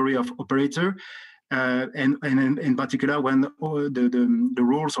category of operator, and in particular when the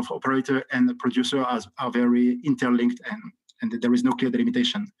roles of operator and the producer are very interlinked and there is no clear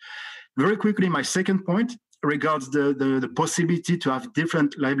delimitation. Very quickly, my second point regards the possibility to have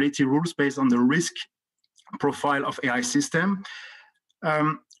different liability rules based on the risk profile of AI system.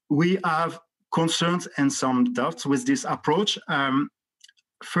 We have concerns and some doubts with this approach.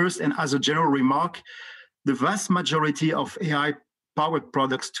 First, and as a general remark, the vast majority of AI-powered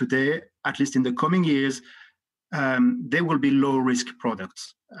products today, at least in the coming years, they will be low-risk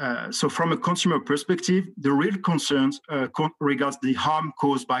products. So from a consumer perspective, the real concerns regards the harm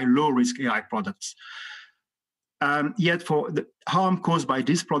caused by low-risk AI products. Yet for the harm caused by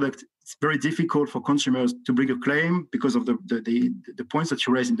this product, it's very difficult for consumers to bring a claim because of the points that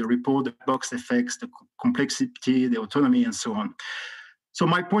you raise in the report, the box effects, the complexity, the autonomy, and so on. So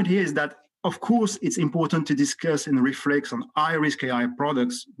my point here is that, of course, it's important to discuss and reflect on high-risk AI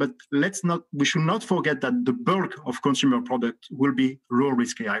products, but we should not forget that the bulk of consumer products will be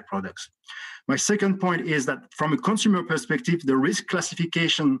low-risk AI products. My second point is that from a consumer perspective, the risk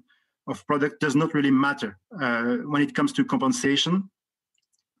classification of product does not really matter when it comes to compensation.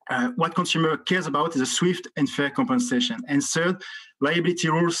 What consumer cares about is a swift and fair compensation. And third, liability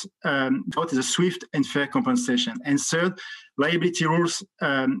rules is a swift and fair compensation. And third, liability rules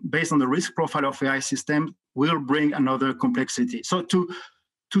based on the risk profile of AI system will bring another complexity. So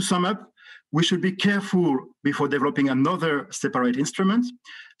to sum up, we should be careful before developing another separate instrument.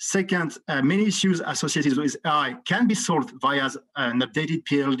 Second, many issues associated with AI can be solved via an updated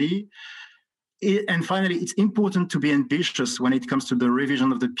PLD. And finally, it's important to be ambitious when it comes to the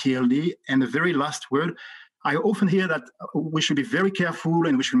revision of the PLD. And the very last word, I often hear that we should be very careful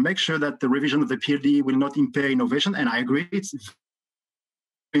and we should make sure that the revision of the PLD will not impair innovation. And I agree, it's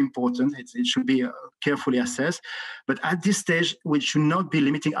important. It should be carefully assessed. But at this stage, we should not be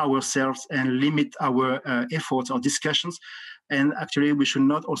limiting ourselves and limit our efforts or discussions. And actually, we should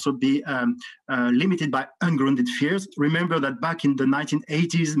not also be limited by ungrounded fears. Remember that back in the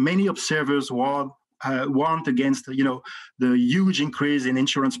 1980s, many observers warned against, the huge increase in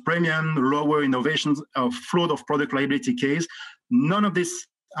insurance premium, lower innovations, flood of product liability case. None of this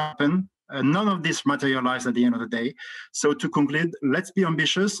happened. None of this materialized at the end of the day. So to conclude, let's be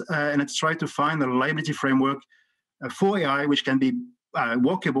ambitious and let's try to find a liability framework for AI which can be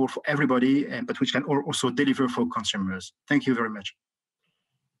workable for everybody, but which can also deliver for consumers. Thank you very much.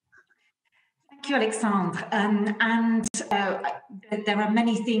 Thank you, Alexandre. There are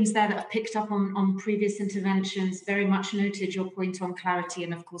many themes there that I've picked up on previous interventions. Very much noted your point on clarity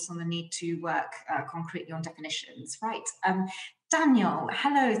and, of course, on the need to work concretely on definitions. Right. Daniel,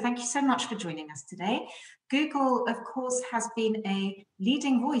 hello. Thank you so much for joining us today. Google, of course, has been a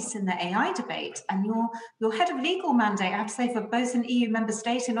leading voice in the AI debate, and your head of legal mandate, I have to say, for both an EU member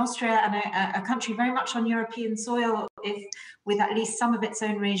state in Austria and a country very much on European soil, with at least some of its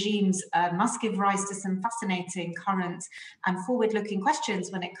own regimes, must give rise to some fascinating current and forward-looking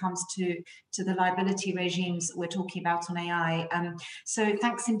questions when it comes to the liability regimes we're talking about on AI. So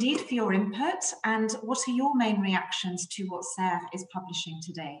thanks indeed for your input. And what are your main reactions to what CERRE is publishing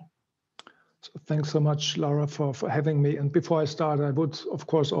today? So thanks so much, Lara, for having me. And before I start, I would, of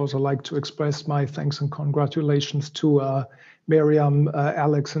course, also like to express my thanks and congratulations to Miriam,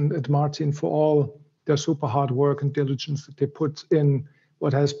 Alex, and Martin for all their super hard work and diligence that they put in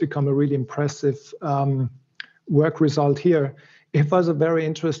what has become a really impressive work result here. It was a very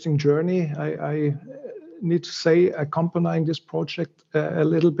interesting journey. I need to say, accompanying this project a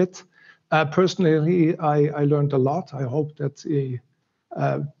little bit. Personally, I learned a lot. I hope that the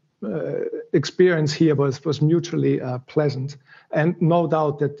experience here was mutually pleasant, and no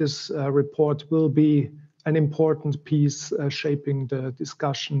doubt that this report will be an important piece shaping the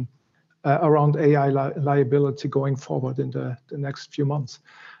discussion around AI liability going forward in the next few months.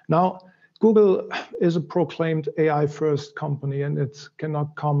 Now, Google is a proclaimed AI first company, and it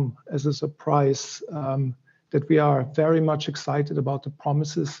cannot come as a surprise that we are very much excited about the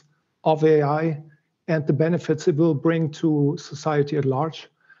promises of AI and the benefits it will bring to society at large.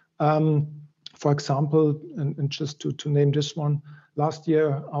 For example, and just to name this one, last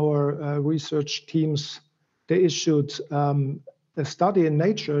year our research teams, they issued a study in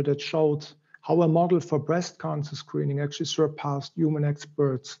Nature that showed how a model for breast cancer screening actually surpassed human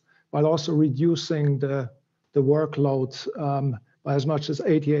experts while also reducing the workload by as much as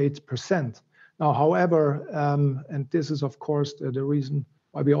 88%. Now, however, and this is of course the reason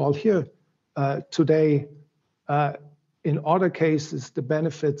why we're all here today, in other cases, the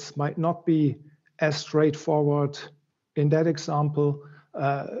benefits might not be as straightforward. In that example,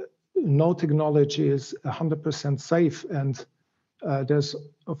 no technology is 100% safe, and there's,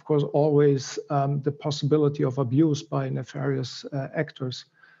 of course, always the possibility of abuse by nefarious actors.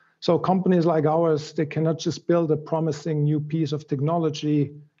 So companies like ours, they cannot just build a promising new piece of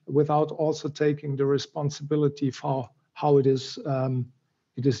technology without also taking the responsibility for how it is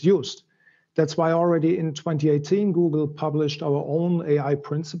used. That's why already in 2018, Google published our own AI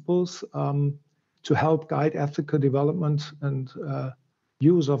principles to help guide ethical development and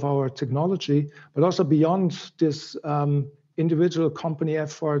use of our technology. But also beyond this individual company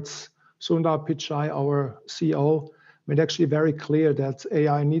efforts, Sundar Pichai, our CEO, made actually very clear that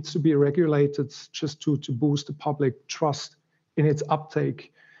AI needs to be regulated just to boost the public trust in its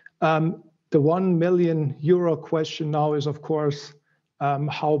uptake. The €1 million question now is, of course,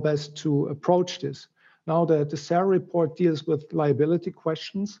 how best to approach this. Now, the CERRE report deals with liability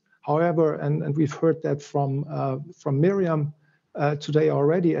questions. However, and we've heard that from Miriam today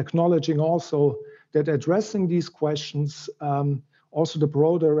already, acknowledging also that addressing these questions, also the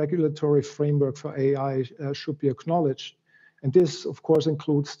broader regulatory framework for AI should be acknowledged. And this, of course,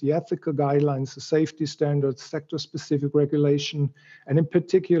 includes the ethical guidelines, the safety standards, sector-specific regulation, and in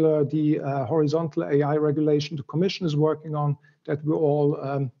particular, the horizontal AI regulation the Commission is working on that we're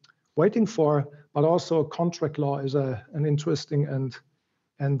all waiting for, but also contract law is an interesting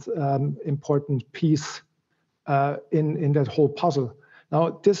and important piece in that whole puzzle.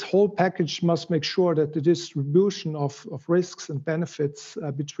 Now, this whole package must make sure that the distribution of risks and benefits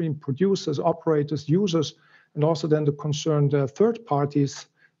between producers, operators, users, and also then the concerned third parties,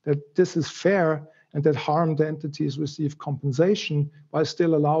 that this is fair and that harmed entities receive compensation while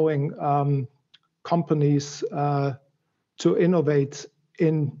still allowing companies to innovate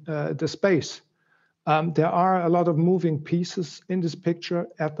in the space. There are a lot of moving pieces in this picture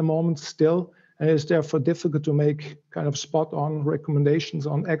at the moment still, and it's therefore difficult to make kind of spot-on recommendations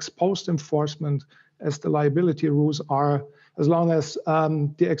on ex-post enforcement as the liability rules are, as long as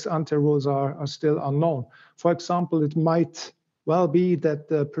the ex-ante rules are still unknown. For example, it might well be that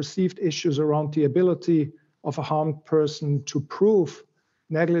the perceived issues around the ability of a harmed person to prove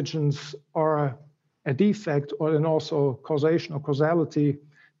negligence or a defect, or then also causation or causality,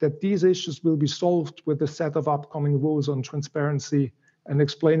 that these issues will be solved with a set of upcoming rules on transparency and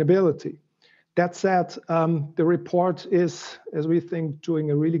explainability. That said, the report is, as we think,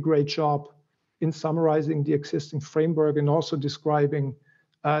 doing a really great job in summarizing the existing framework and also describing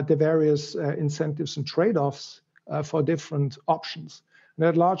the various incentives and trade-offs for different options. And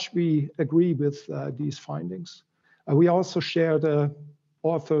at large, we agree with these findings. We also share the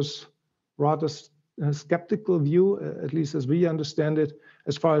author's rather skeptical view, at least as we understand it,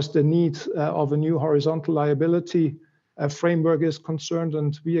 as far as the need of a new horizontal liability framework is concerned,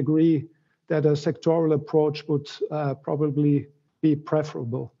 and we agree that a sectoral approach would probably be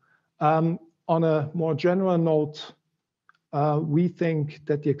preferable. On a more general note, we think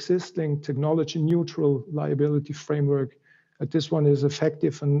that the existing technology-neutral liability framework, this one is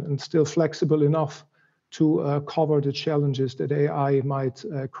effective and still flexible enough to cover the challenges that AI might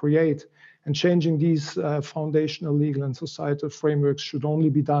create. And changing these foundational legal and societal frameworks should only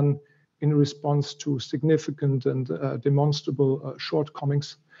be done in response to significant and demonstrable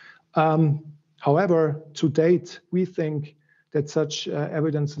shortcomings. However, to date, we think that such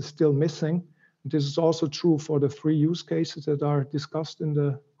evidence is still missing. This is also true for the 3 use cases that are discussed in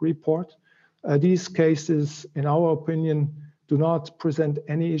the report. These cases, in our opinion, do not present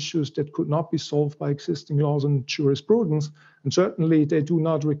any issues that could not be solved by existing laws and jurisprudence, and certainly they do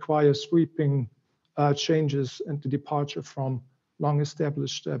not require sweeping changes and the departure from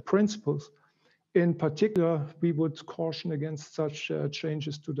long-established principles. In particular, we would caution against such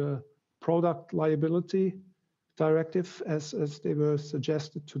changes to the product liability directive as they were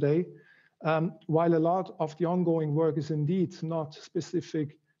suggested today. While a lot of the ongoing work is indeed not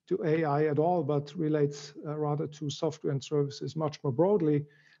specific to AI at all, but relates rather to software and services much more broadly,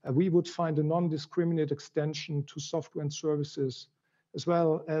 we would find a non-discriminate extension to software and services, as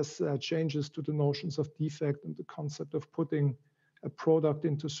well as changes to the notions of defect and the concept of putting a product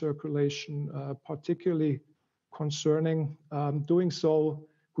into circulation, particularly concerning. Doing so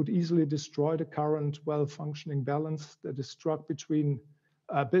could easily destroy the current well-functioning balance that is struck between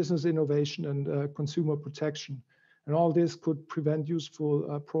business innovation and consumer protection. And all this could prevent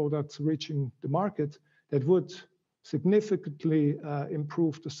useful products reaching the market that would significantly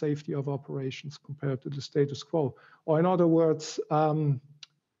improve the safety of operations compared to the status quo. Or in other words,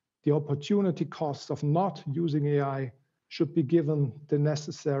 the opportunity cost of not using AI should be given the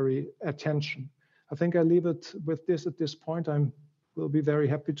necessary attention. I think I leave it with this at this point. I will be very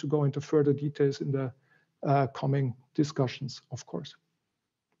happy to go into further details in the coming discussions, of course.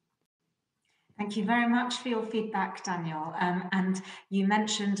 Thank you very much for your feedback, Daniel. And you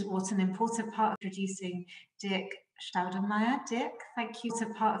mentioned what an important part of introducing Dirk Staudenmayer. Dirk, thank you.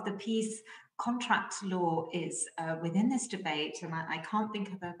 So part of the piece, contract law is within this debate, and I can't think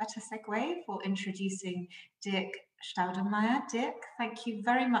of a better segue for introducing Dirk Staudenmayer. Dirk, thank you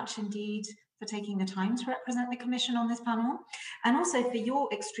very much indeed for taking the time to represent the Commission on this panel, and also for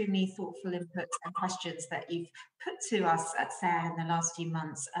your extremely thoughtful inputs and questions that you've put to us at CERRE in the last few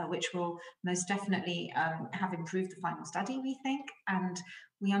months, which will most definitely have improved the final study, we think. And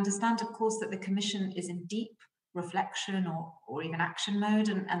we understand, of course, that the Commission is in deep reflection or even action mode,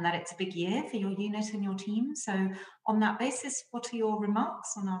 and that it's a big year for your unit and your team. So on that basis, what are your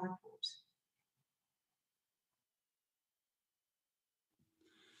remarks on our report?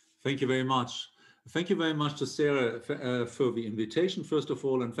 Thank you very much. Thank you very much to CERRE for the invitation, first of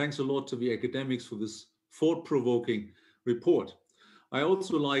all, and thanks a lot to the academics for this thought-provoking report. I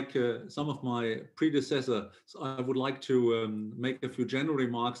also, like some of my predecessors, I would like to make a few general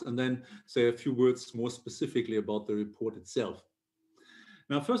remarks and then say a few words more specifically about the report itself.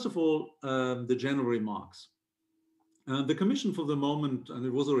 Now, first of all, the general remarks. The Commission for the moment, and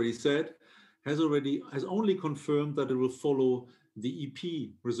it was already said, has only confirmed that it will follow the EP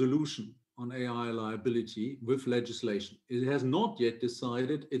resolution on AI liability with legislation. It has not yet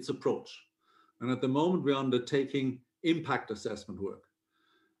decided its approach. And at the moment, we're undertaking impact assessment work.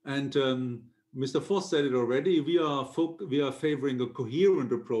 And Mr. Voss said it already, we are favoring a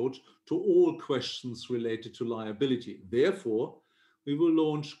coherent approach to all questions related to liability. Therefore, we will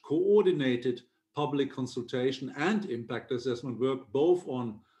launch coordinated public consultation and impact assessment work, both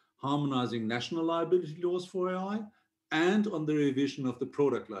on harmonizing national liability laws for AI and on the revision of the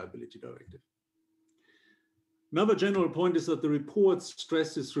Product Liability Directive. Another general point is that the report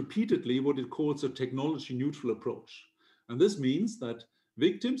stresses repeatedly what it calls a technology-neutral approach. And this means that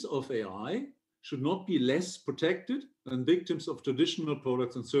victims of AI should not be less protected than victims of traditional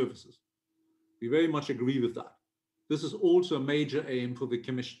products and services. We very much agree with that. This is also a major aim for the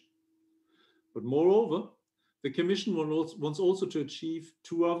Commission. But moreover, the Commission wants also to achieve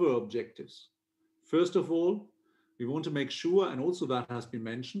two other objectives. First of all, we want to make sure, and also that has been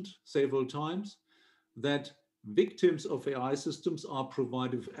mentioned several times, that victims of AI systems are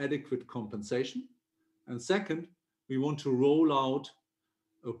provided with adequate compensation. And second, we want to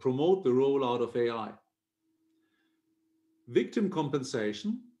promote the rollout of AI. Victim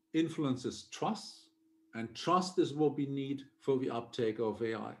compensation influences trust, and trust is what we need for the uptake of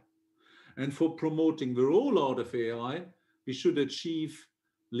AI. And for promoting the rollout of AI, we should achieve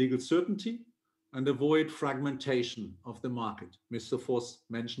legal certainty and avoid fragmentation of the market. Mr. Voss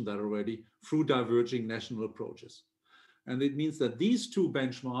mentioned that already, through diverging national approaches. And it means that these two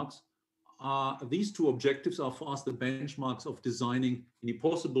objectives are for us the benchmarks of designing any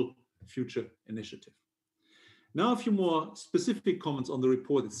possible future initiative. Now, a few more specific comments on the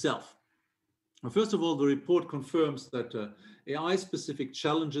report itself. First of all, the report confirms that AI-specific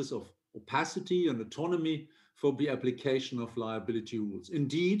challenges of opacity and autonomy for the application of liability rules.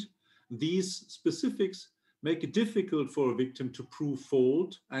 Indeed, these specifics make it difficult for a victim to prove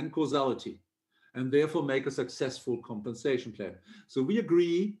fault and causality, and therefore make a successful compensation claim. So we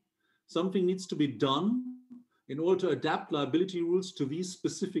agree something needs to be done in order to adapt liability rules to these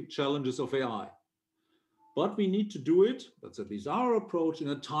specific challenges of AI. But we need to do it, that's at least our approach, in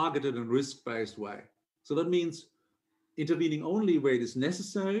a targeted and risk-based way. So that means intervening only where it is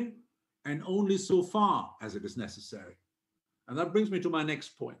necessary and only so far as it is necessary. And that brings me to my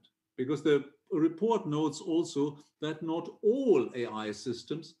next point, because the report notes also that not all AI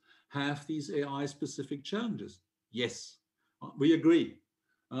systems have these AI-specific challenges. Yes, we agree.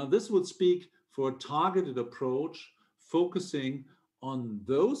 This would speak for a targeted approach focusing on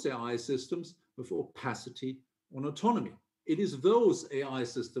those AI systems with opacity and autonomy. It is those AI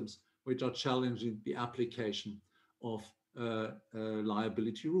systems which are challenging the application of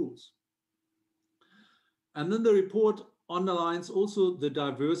liability rules. And then the report underlines also the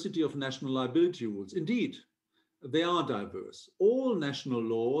diversity of national liability rules. Indeed, they are diverse. All national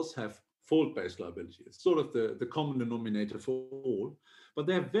laws have fault-based liability. It's sort of the common denominator for all, but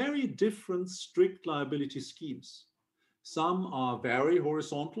they're very different strict liability schemes. Some are very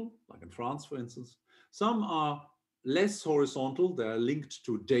horizontal, like in France, for instance. Some are less horizontal. They're linked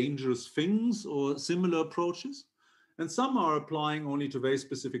to dangerous things or similar approaches. And some are applying only to very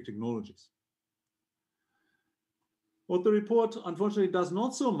specific technologies. What the report unfortunately does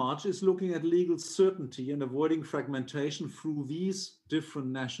not so much is looking at legal certainty and avoiding fragmentation through these different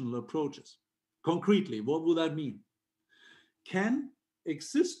national approaches. Concretely, what would that mean? Can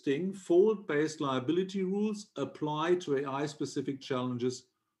existing fault-based liability rules apply to AI-specific challenges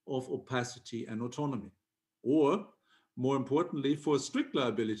of opacity and autonomy? Or, more importantly, for strict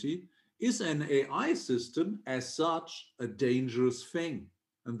liability, is an AI system as such a dangerous thing?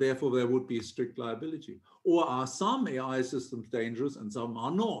 And therefore there would be strict liability. Or are some AI systems dangerous and some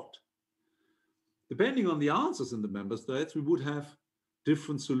are not? Depending on the answers in the member states, we would have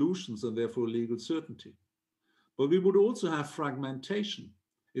different solutions and therefore legal certainty. But we would also have fragmentation.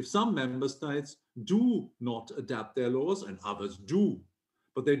 If some member states do not adapt their laws and others do,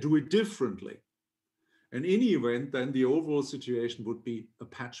 but they do it differently. In any event, then the overall situation would be a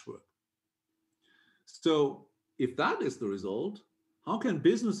patchwork. So if that is the result, how can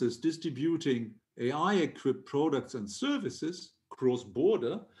businesses distributing AI-equipped products and services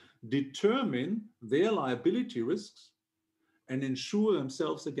cross-border determine their liability risks and insure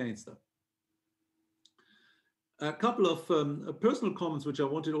themselves against them? A couple of personal comments which I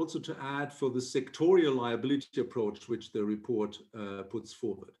wanted also to add for the sectorial liability approach which the report puts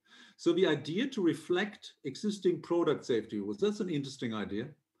forward. So the idea to reflect existing product safety rules, that's an interesting idea.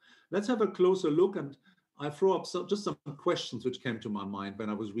 Let's have a closer look, and I throw up just some questions which came to my mind when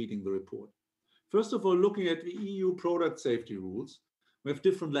I was reading the report. First of all, looking at the EU product safety rules, we have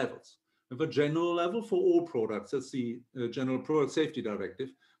different levels. We have a general level for all products. That's the General Product Safety Directive,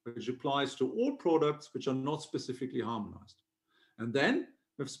 which applies to all products which are not specifically harmonized. And then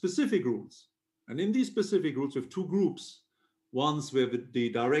we have specific rules. And in these specific rules, we have two groups. ones where the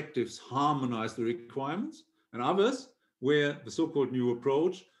directives harmonize the requirements, and others where the so-called new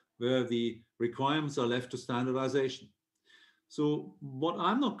approach, where the requirements are left to standardization. So what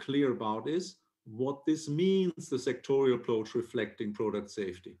I'm not clear about is what this means, the sectorial approach reflecting product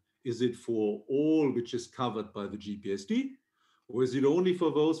safety. Is it for all which is covered by the GPSD, or is it only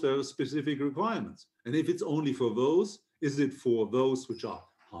for those very specific requirements? And if it's only for those, is it for those which are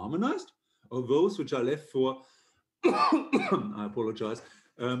harmonized, or those which are left for, I apologize,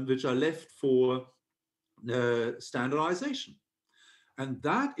 which are left for standardization? And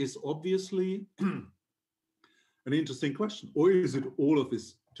that is obviously an interesting question. Or is it all of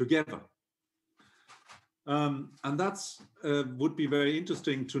this together? And that's would be very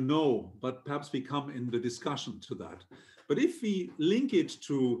interesting to know, but perhaps we come in the discussion to that. But if we link it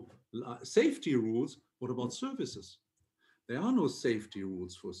to safety rules, what about services? There are no safety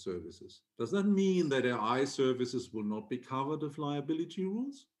rules for services. Does that mean that AI services will not be covered with liability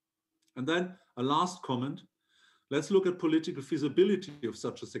rules? And then a last comment. Let's look at political feasibility of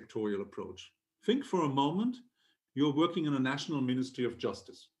such a sectorial approach. Think for a moment, you're working in a national Ministry of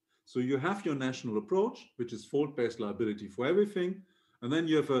Justice. So you have your national approach, which is fault-based liability for everything. And then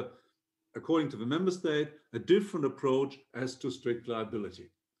you have, according to the member state, a different approach as to strict liability,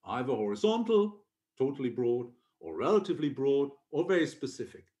 either horizontal, totally broad, or relatively broad, or very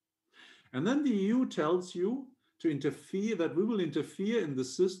specific. And then the EU tells you to interfere, that we will interfere in the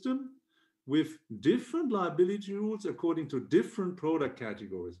system with different liability rules according to different product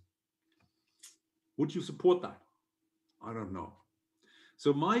categories. Would you support that? I don't know.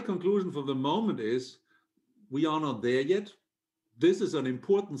 So my conclusion for the moment is we are not there yet. This is an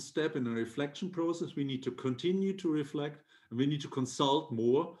important step in a reflection process. We need to continue to reflect, and we need to consult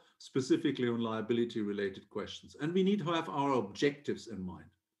more specifically on liability related questions. And we need to have our objectives in mind.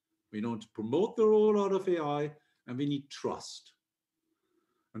 We want to promote the rollout of AI, and we need trust.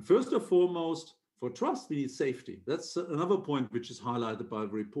 And first and foremost, for trust, we need safety. That's another point which is highlighted by the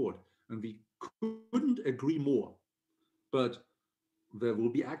report. And we couldn't agree more. But there will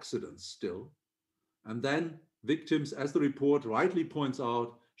be accidents still. And then victims, as the report rightly points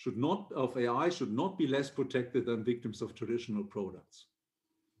out, of AI should not be less protected than victims of traditional products.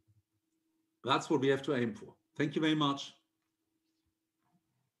 That's what we have to aim for. Thank you very much.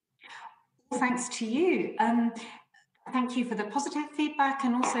 Thanks to you. Thank you for the positive feedback,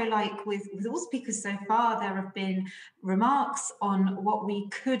 and also, like with all speakers so far, there have been remarks on what we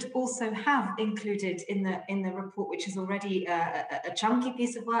could also have included in the report, which is already a chunky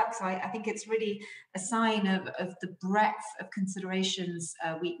piece of work. So I think it's really a sign of the breadth of considerations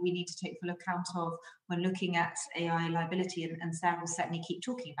we need to take full account of when looking at AI liability, and Sarah will certainly keep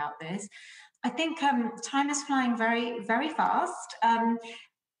talking about this. I think time is flying very, very fast.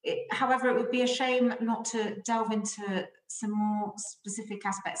 However, it would be a shame not to delve into some more specific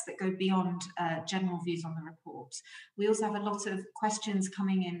aspects that go beyond general views on the report. We also have a lot of questions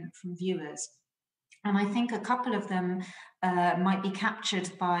coming in from viewers, and I think a couple of them might be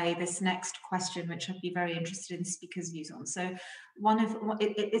captured by this next question, which I'd be very interested in speakers' views on. So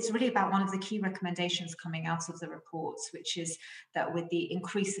it's really about one of the key recommendations coming out of the reports, which is that with the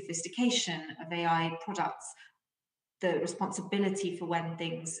increased sophistication of AI products, the responsibility for when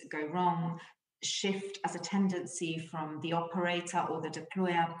things go wrong shift as a tendency from the operator or the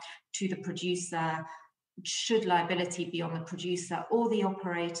deployer to the producer. Should liability be on the producer or the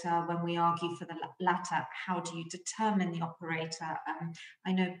operator? When we argue for the latter, how do you determine the operator?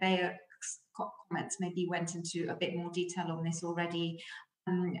 I know Bayek's comments maybe went into a bit more detail on this already.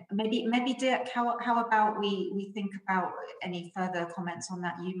 Maybe Dirk, how about we think about any further comments on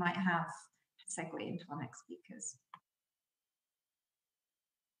that you might have to segue into our next speakers.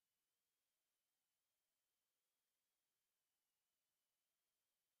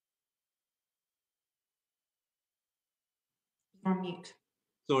 On mute.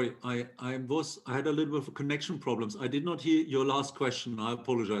 Sorry, I had a little bit of connection problems. I did not hear your last question. I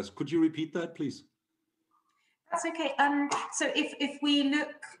apologize. Could you repeat that, please? That's okay. So if we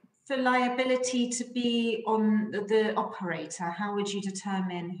look for liability to be on the operator, how would you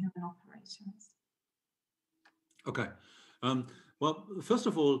determine who an operator is? Okay. Well, first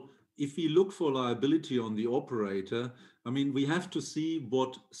of all, if we look for liability on the operator, I mean, we have to see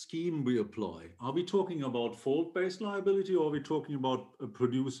what scheme we apply. Are we talking about fault-based liability, or are we talking about a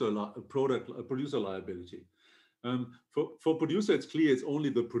producer liability? For producer, it's clear it's only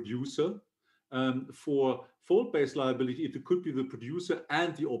the producer. For fault-based liability, it could be the producer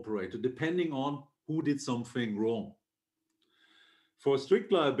and the operator, depending on who did something wrong. For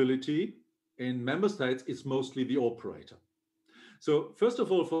strict liability in member states, it's mostly the operator. So first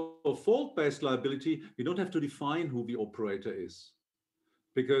of all, for fault-based liability, you don't have to define who the operator is,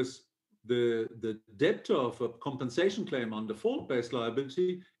 because the debtor of a compensation claim under fault-based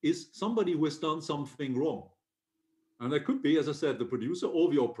liability is somebody who has done something wrong. And that could be, as I said, the producer or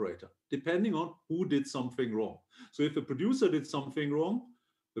the operator, depending on who did something wrong. So if the producer did something wrong,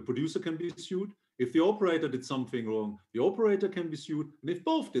 the producer can be sued. If the operator did something wrong, the operator can be sued. And if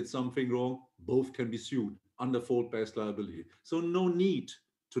both did something wrong, both can be sued under fault-based liability. So no need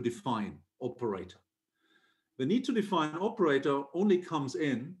to define operator. The need to define operator only comes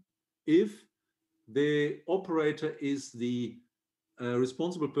in if the operator is the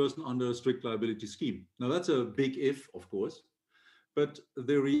responsible person under a strict liability scheme. Now that's a big if, of course, but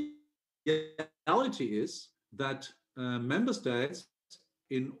the reality is that member states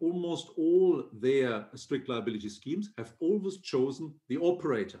in almost all their strict liability schemes have always chosen the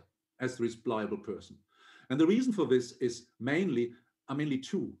operator as the liable person. And the reason for this is mainly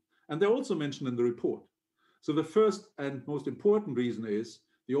two, and they're also mentioned in the report. So the first and most important reason is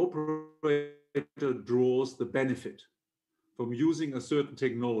the operator draws the benefit from using a certain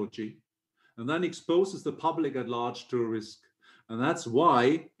technology and then exposes the public at large to a risk. And that's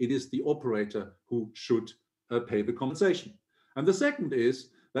why it is the operator who should pay the compensation. And the second is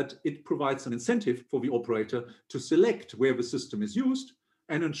that it provides an incentive for the operator to select where the system is used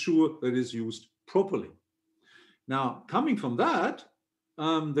and ensure that it is used properly. Now, coming from that,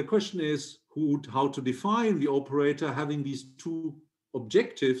 the question is how to define the operator having these two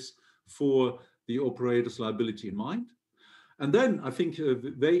objectives for the operator's liability in mind. And then I think a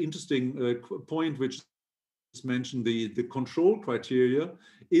very interesting point which is mentioned, the control criteria,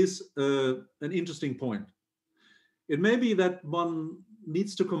 is an interesting point. It may be that one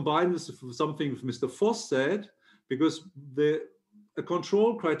needs to combine this with something Mr. Voss said, because a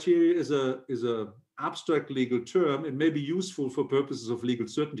control criteria is a abstract legal term. It may be useful for purposes of legal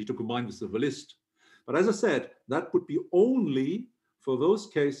certainty to combine this with a list. But as I said, that would be only for those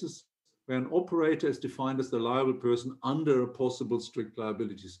cases where an operator is defined as the liable person under a possible strict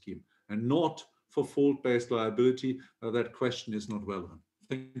liability scheme, and not for fault-based liability. That question is not relevant.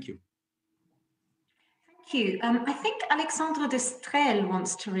 Thank you. Thank you. I think Alexandre Destrel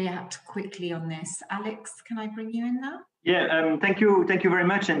wants to react quickly on this. Alex, can I bring you in now? Yeah, thank you very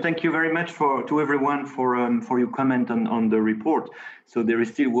much, and thank you very much to everyone for your comment on the report. So there is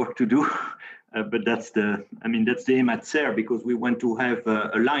still work to do, but that's the aim at CERRE, because we want to have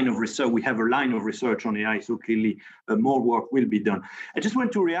a line of research. We have a line of research on AI, so clearly more work will be done. I just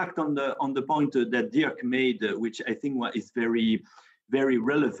want to react on the point that Dirk made, which I think is very, very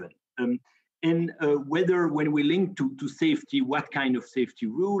relevant. And whether when we link to safety, what kind of safety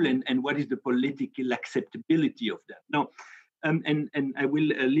rule and what is the political acceptability of that. Now, and I will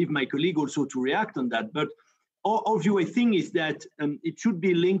leave my colleague also to react on that, but our view, I think, is that it should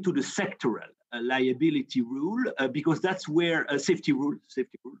be linked to the sectoral liability rule, because that's where safety rule,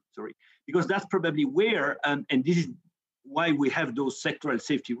 because that's probably where, and this is why we have those sectoral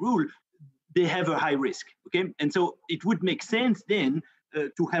safety rule, they have a high risk, okay? And so it would make sense then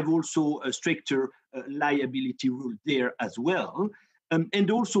to have also a stricter liability rule there as well.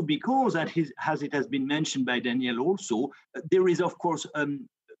 And also because, as it has been mentioned by Daniel also, there is, of course,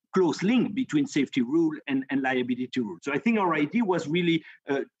 close link between safety rule and liability rule. So I think our idea was really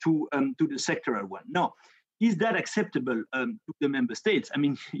to the sectoral one. Now, is that acceptable to the member states? I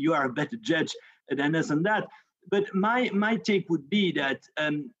mean, you are a better judge than us on that. But my take would be that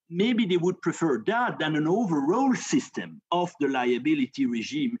maybe they would prefer that than an overall system of the liability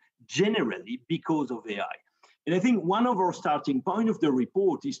regime generally because of AI. And I think one of our starting point of the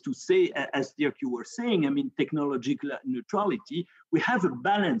report is to say, as Dirk, you were saying, I mean, technological neutrality, we have a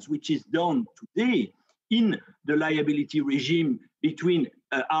balance which is done today in the liability regime between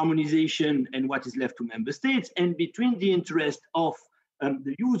harmonization and what is left to member states, and between the interest of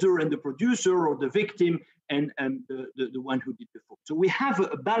the user and the producer, or the victim and the one who did the fault. So we have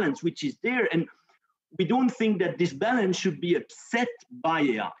a balance which is there, and we don't think that this balance should be upset by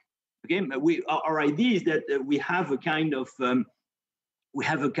AI. Okay, our idea is that we have a kind of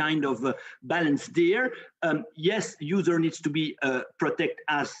balance there. Yes, user needs to be protected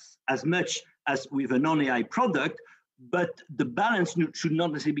as much as with a non-AI product, but the balance should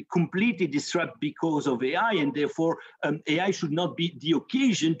not necessarily be completely disrupted because of AI, and therefore AI should not be the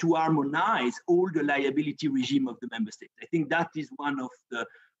occasion to harmonize all the liability regime of the member states. I think that is one of the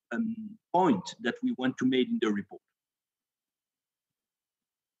points that we want to make in the report.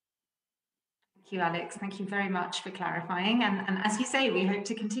 Thank Thank you, Alex. Thank you very much for clarifying. And as you say, we hope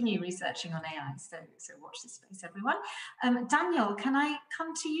to continue researching on AI. So watch this space, everyone. Daniel, can I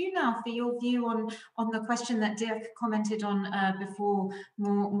come to you now for your view on the question that Dirk commented on before,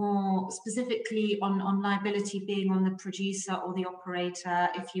 more specifically on liability being on the producer or the operator?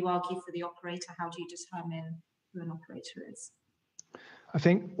 If you argue for the operator, how do you determine who an operator is? I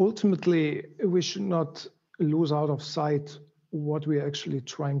think ultimately we should not lose out of sight what we're actually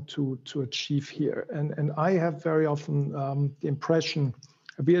trying to achieve here. And I have very often the impression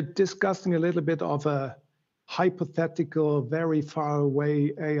we are discussing a little bit of a hypothetical, very far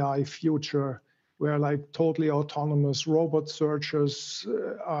away AI future where like totally autonomous robot searchers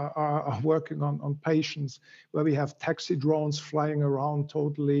are working on patients, where we have taxi drones flying around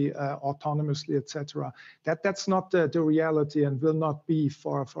totally autonomously, etc. That's not the reality and will not be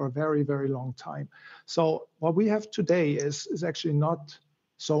for a very, very long time. So what we have today is actually not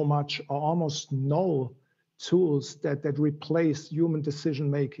so much or almost no tools that replace human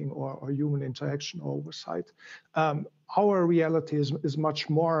decision-making or human interaction or oversight. Our reality is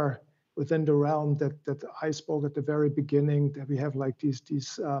much more within the realm that I spoke at the very beginning, that we have like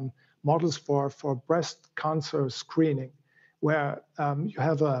these models for breast cancer screening, where you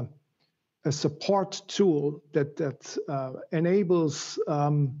have a support tool that enables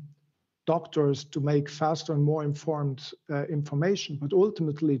doctors to make faster and more informed information, but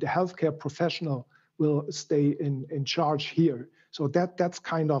ultimately the healthcare professional will stay in charge here. So that's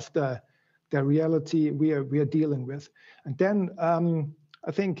kind of the reality we are dealing with. And then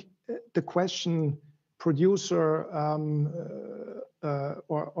I think the question producer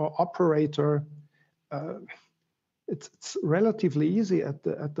or operator, it's relatively easy at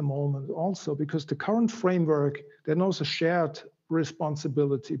the moment also, because the current framework, there knows a shared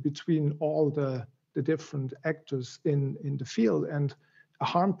responsibility between all the different actors in the field, and a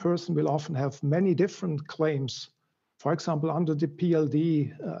harmed person will often have many different claims, for example, under the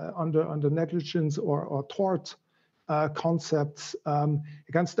PLD, under negligence or tort concepts,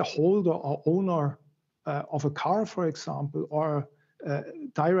 against the holder or owner of a car, for example, or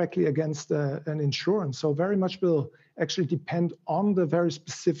directly against an insurance. So very much will actually depend on the very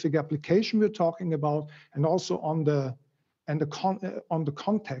specific application we're talking about, and also on the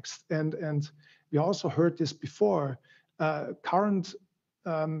context. And we also heard this before. Current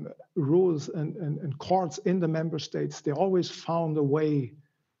rules and courts in the member states, they always found a way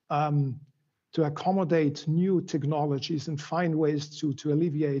to accommodate new technologies and find ways to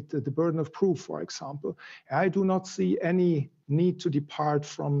alleviate the burden of proof, for example. I do not see any need to depart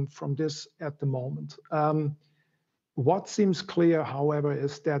from this at the moment. What seems clear, however,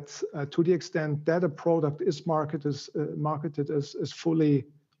 is that to the extent that a product is marketed as fully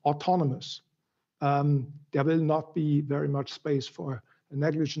autonomous, there will not be very much space for a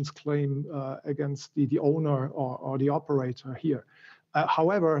negligence claim against the owner or the operator here.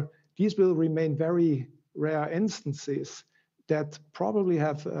 However, these will remain very rare instances that probably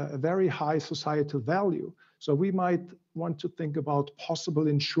have a very high societal value. So we might want to think about possible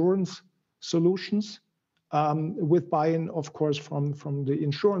insurance solutions with buy-in, of course, from the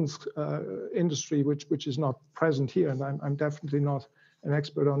insurance industry, which is not present here. And I'm definitely not an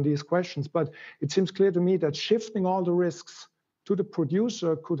expert on these questions. But it seems clear to me that shifting all the risks to the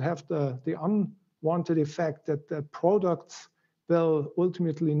producer could have the unwanted effect that products will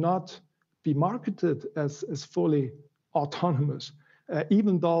ultimately not be marketed as fully autonomous,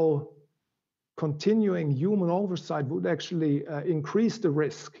 even though continuing human oversight would actually increase the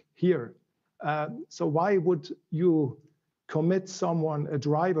risk here. So why would you commit someone, a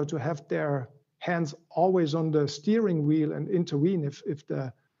driver, to have their hands always on the steering wheel and intervene if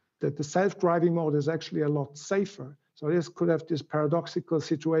the self-driving mode is actually a lot safer? So this could have this paradoxical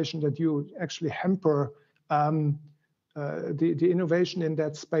situation that you actually hamper the innovation in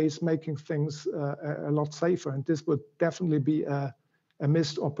that space, making things a lot safer. And this would definitely be a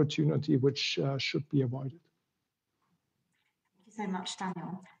missed opportunity, which should be avoided. Thank you so much,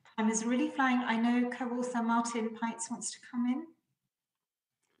 Daniel. Time is really flying. I know co-author Martin Peitz wants to come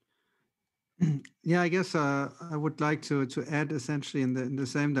in. Yeah, I guess I would like to add essentially in the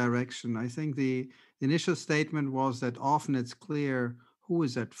same direction. I think the initial statement was that often it's clear who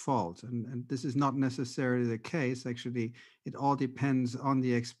is at fault. And this is not necessarily the case. Actually, it all depends on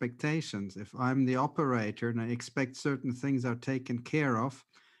the expectations. If I'm the operator and I expect certain things are taken care of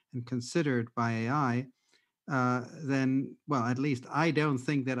and considered by AI, then, well, at least I don't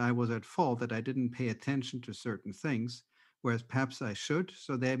think that I was at fault, that I didn't pay attention to certain things, whereas perhaps I should.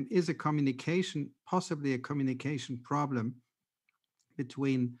 So there is a communication, possibly a communication problem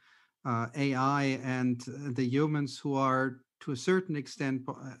between AI and the humans who are to a certain extent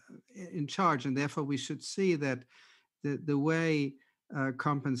in charge, and therefore we should see that the way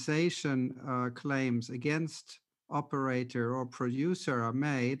compensation claims against operator or producer are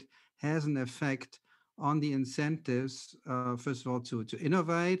made has an effect on the incentives, first of all, to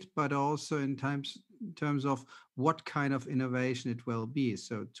innovate, but also in terms of what kind of innovation it will be.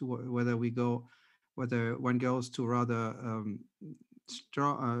 So to whether one goes to rather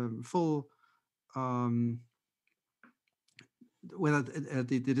full, whether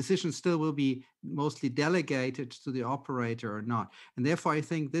the decision still will be mostly delegated to the operator or not. And therefore, I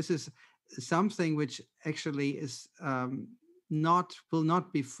think this is something which actually is will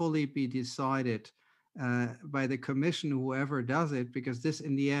not be fully decided by the commission, whoever does it, because this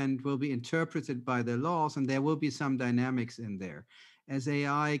in the end will be interpreted by the laws, and there will be some dynamics in there. As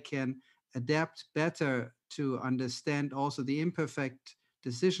AI can adapt better to understand also the imperfect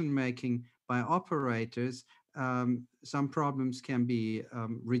decision making by operators, some problems can be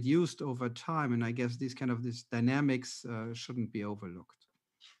reduced over time, and I guess these dynamics shouldn't be overlooked.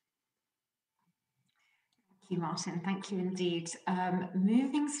 Thank you, Martin. Thank you indeed.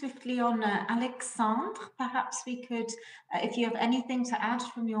 Moving swiftly on, Alexandre, perhaps we could, if you have anything to add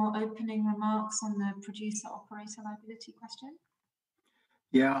from your opening remarks on the producer-operator liability question.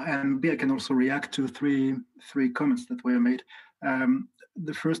 Yeah, and maybe I can also react to three comments that were made.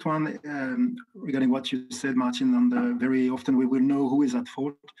 The first one regarding what you said, Martin, on the very often we will know who is at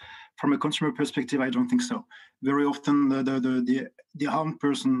fault. From a consumer perspective, I don't think so. Very often the harmed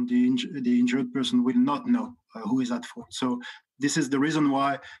person, the injured person will not know who is at fault. So this is the reason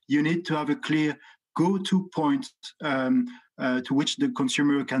why you need to have a clear go-to point to which the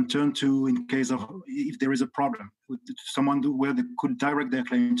consumer can turn to in case of if there is a problem, someone where they could direct their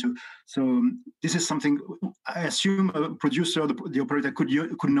claim to. So this is something I assume a producer, the operator could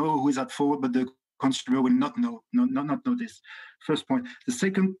know who is at fault, but the consumer will not know this. First point. The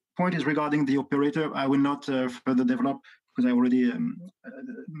second point is regarding the operator. I will not further develop because I already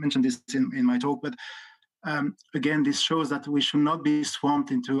mentioned this in my talk, but again, this shows that we should not be swamped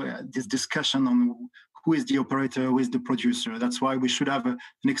into this discussion on who is the operator, who is the producer. That's why we should have an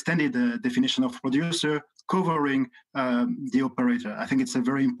extended definition of producer covering the operator. I think it's a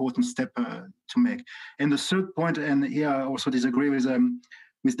very important step to make. And the third point, and here I also disagree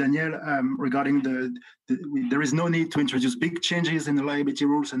with Daniel regarding there is no need to introduce big changes in the liability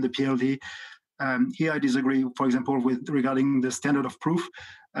rules and the PLD. Here I disagree, for example, regarding the standard of proof.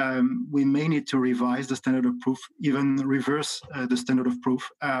 We may need to revise the standard of proof, even reverse the standard of proof.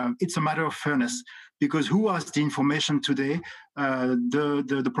 It's a matter of fairness, because who has the information today?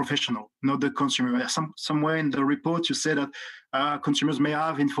 The professional, not the consumer. Somewhere in the report you say that consumers may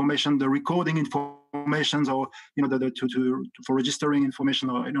have information, the recording information, or for registering information,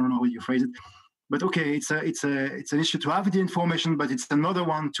 or I don't know how you phrase it. But okay, it's an issue to have the information, but it's another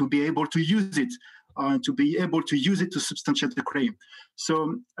one to be able to use it, to substantiate the claim.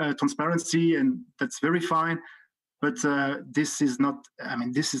 So transparency, and that's very fine, but this is not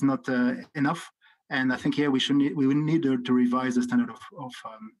enough. And I think here we will need to revise the standard of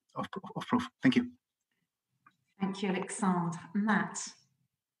proof. Thank you. Thank you, Alexandre. Matt.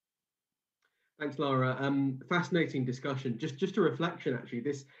 Thanks, Lara. Fascinating discussion. Just a reflection, actually.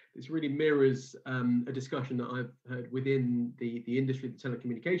 This really mirrors a discussion that I've heard within the industry, the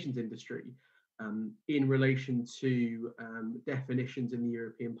telecommunications industry, in relation to definitions in the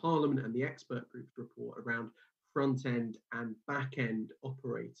European Parliament and the expert group's report around front-end and back-end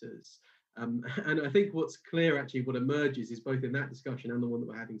operators. And I think what's clear, actually, what emerges is both in that discussion and the one that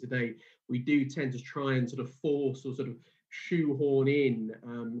we're having today, we do tend to try and sort of force or sort of shoehorn in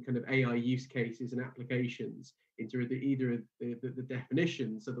kind of AI use cases and applications into either the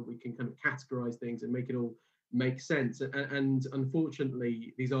definition, so that we can kind of categorize things and make it all make sense. And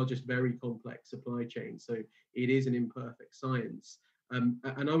unfortunately, these are just very complex supply chains, so it is an imperfect science. And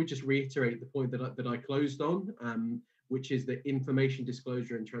I would just reiterate the point that I closed on, which is that information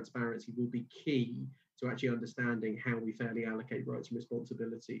disclosure and transparency will be key to actually understanding how we fairly allocate rights and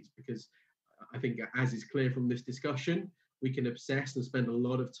responsibilities, because I think, as is clear from this discussion, we can obsess and spend a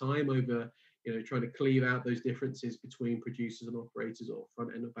lot of time over, trying to cleave out those differences between producers and operators, or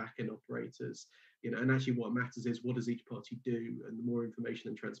front end and back end operators. And actually what matters is, what does each party do? And the more information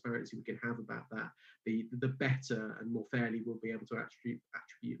and transparency we can have about that, the better and more fairly we'll be able to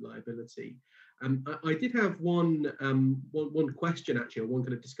attribute liability. I did have one question, actually, or one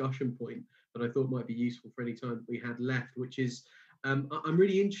kind of discussion point that I thought might be useful for any time that we had left, which is, I'm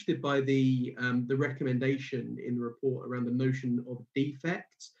really interested by the recommendation in the report around the notion of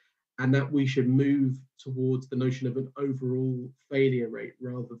defect, and that we should move towards the notion of an overall failure rate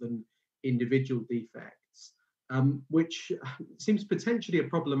rather than individual defects. which seems potentially a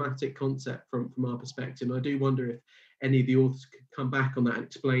problematic concept from our perspective. And I do wonder if any of the authors could come back on that and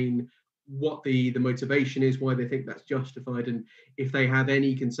explain what the motivation is, why they think that's justified, and if they have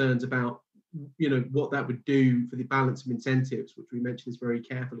any concerns about, you know, what that would do for the balance of incentives, which we mentioned is very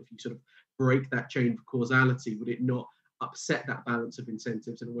careful. If you sort of break that chain of causality, would it not upset that balance of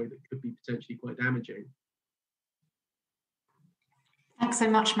incentives in a way that could be potentially quite damaging? Thanks so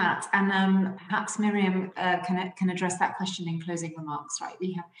much, Matt. And perhaps Miriam can address that question in closing remarks, right?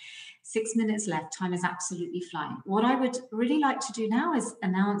 We have 6 minutes left. Time is absolutely flying. What I would really like to do now is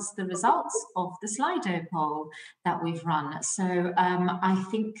announce the results of the Slido poll that we've run. So I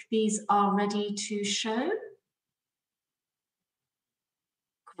think these are ready to show.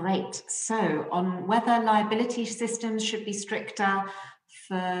 Great. So on whether liability systems should be stricter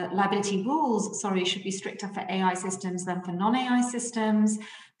for liability rules, should be stricter for AI systems than for non-AI systems.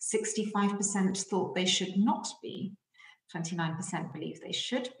 65% thought they should not be, 29% believe they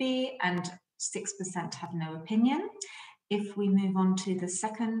should be, and 6% have no opinion. If we move on to the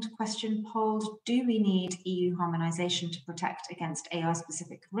second question polled, do we need EU harmonization to protect against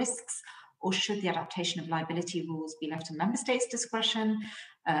AI-specific risks, or should the adaptation of liability rules be left to member states' discretion?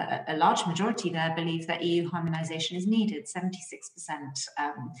 A large majority there believe that EU harmonization is needed, 76%.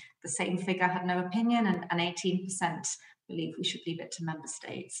 The same figure had no opinion, and 18% believe we should leave it to member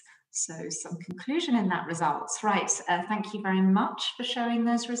states. So some conclusion in that results. Right, thank you very much for showing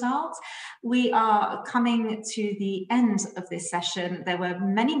those results. We are coming to the end of this session. There were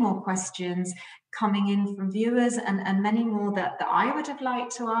many more questions coming in from viewers and many more that I would have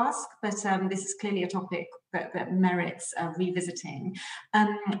liked to ask, but this is clearly a topic that merits revisiting.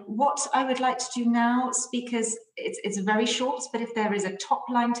 What I would like to do now, speakers, it's very short, but if there is a top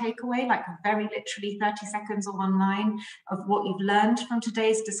line takeaway, like very literally 30 seconds or one line of what you've learned from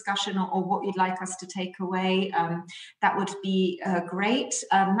today's discussion, or what you'd like us to take away, that would be great.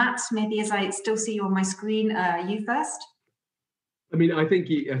 Matt, maybe as I still see you on my screen, you first. I mean, I think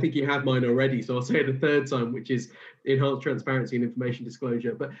you had mine already, so I'll say it a third time, which is enhanced transparency and information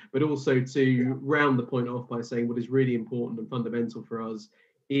disclosure, but also to round the point off by saying what is really important and fundamental for us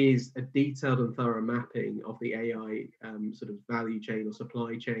is a detailed and thorough mapping of the AI sort of value chain or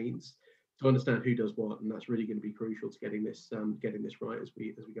supply chains to understand who does what, and that's really going to be crucial to getting this right as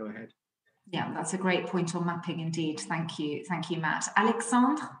we go ahead. Yeah, that's a great point on mapping indeed. Thank you, Matt.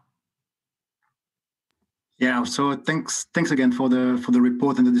 Alexandre. Yeah, so thanks again for the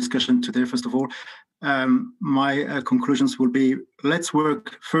report and the discussion today. First of all, my conclusions will be: let's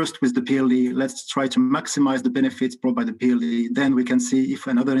work first with the PLD. Let's try to maximize the benefits brought by the PLD. Then we can see if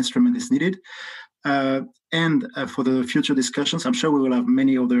another instrument is needed. And for the future discussions, I'm sure we will have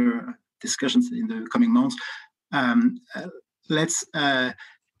many other discussions in the coming months. Let's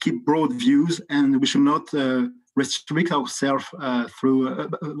keep broad views, and we should not restrict ourselves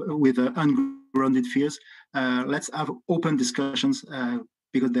with ungrounded fears. Let's have open discussions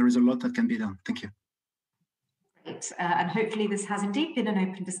because there is a lot that can be done. Thank you. Great. And hopefully this has indeed been an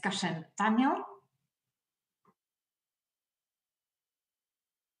open discussion. Daniel?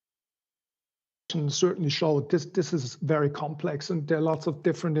 Certainly showed this is very complex, and there are lots of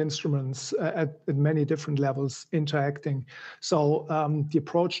different instruments at many different levels interacting. So the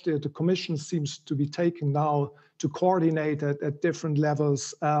approach that the Commission seems to be taking now to coordinate at different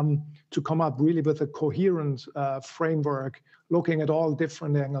levels to come up really with a coherent framework, looking at all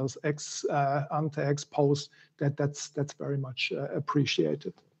different angles, ex ante, ex post, that's very much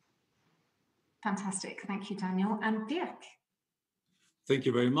appreciated. Fantastic. Thank you, Daniel. And Dirk? Thank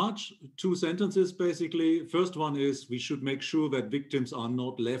you very much. 2 sentences, basically. First one is we should make sure that victims are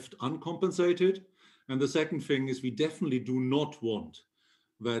not left uncompensated. And the second thing is we definitely do not want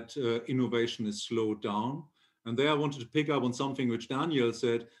that innovation is slowed down. And there I wanted to pick up on something which Daniel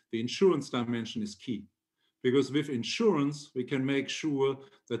said: the insurance dimension is key. Because with insurance, we can make sure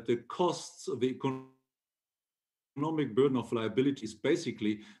that the costs of the economic burden of liability is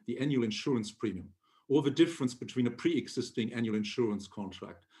basically the annual insurance premium, or the difference between a pre-existing annual insurance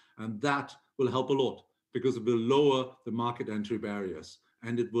contract. And that will help a lot because it will lower the market entry barriers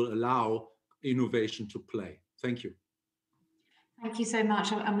and it will allow innovation to play. Thank you. Thank you so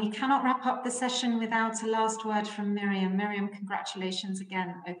much. And we cannot wrap up the session without a last word from Miriam. Miriam, congratulations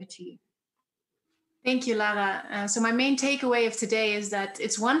again. Over to you. Thank you, Lara. So my main takeaway of today is that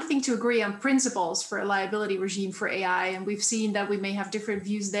it's one thing to agree on principles for a liability regime for AI, and we've seen that we may have different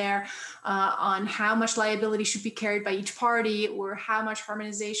views there on how much liability should be carried by each party or how much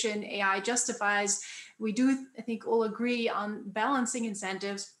harmonization AI justifies. We do, I think, all agree on balancing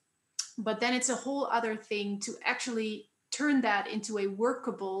incentives, but then it's a whole other thing to actually turn that into a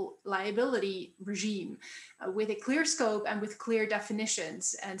workable liability regime with a clear scope and with clear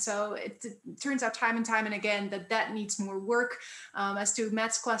definitions. And so it turns out time and time and again that needs more work. As to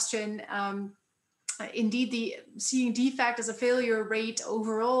Matt's question, indeed, seeing defect as a failure rate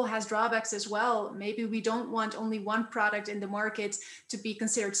overall has drawbacks as well. Maybe we don't want only one product in the market to be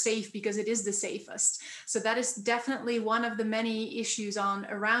considered safe because it is the safest. So that is definitely one of the many issues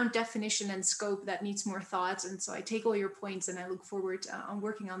around definition and scope that needs more thought. And so I take all your points and I look forward on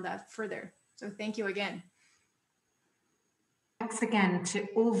working on that further. So thank you again. Thanks again to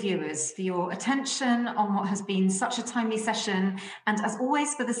all viewers for your attention on what has been such a timely session. And as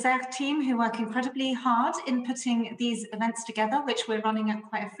always, for the CERRE team who work incredibly hard in putting these events together, which we're running at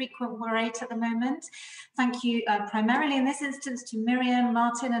quite a frequent rate at the moment. Thank you primarily in this instance to Miriam,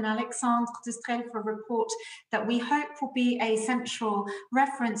 Martin and Alexandre Destrel for a report that we hope will be a central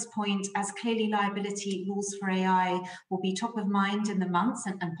reference point, as clearly liability rules for AI will be top of mind in the months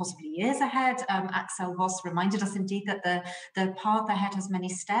and possibly years ahead. Axel Voss reminded us indeed that the path ahead has many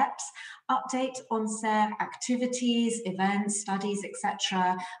steps. Update on CERRE activities, events, studies,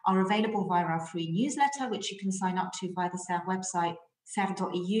 etc. are available via our free newsletter, which you can sign up to via the CERRE website,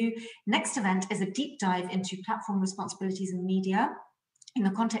 cerre.eu. Next event is a deep dive into platform responsibilities in media in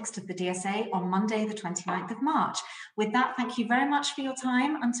the context of the DSA on Monday, the 29th of March. With that, thank you very much for your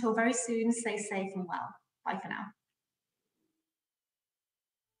time. Until very soon, stay safe and well. Bye for now.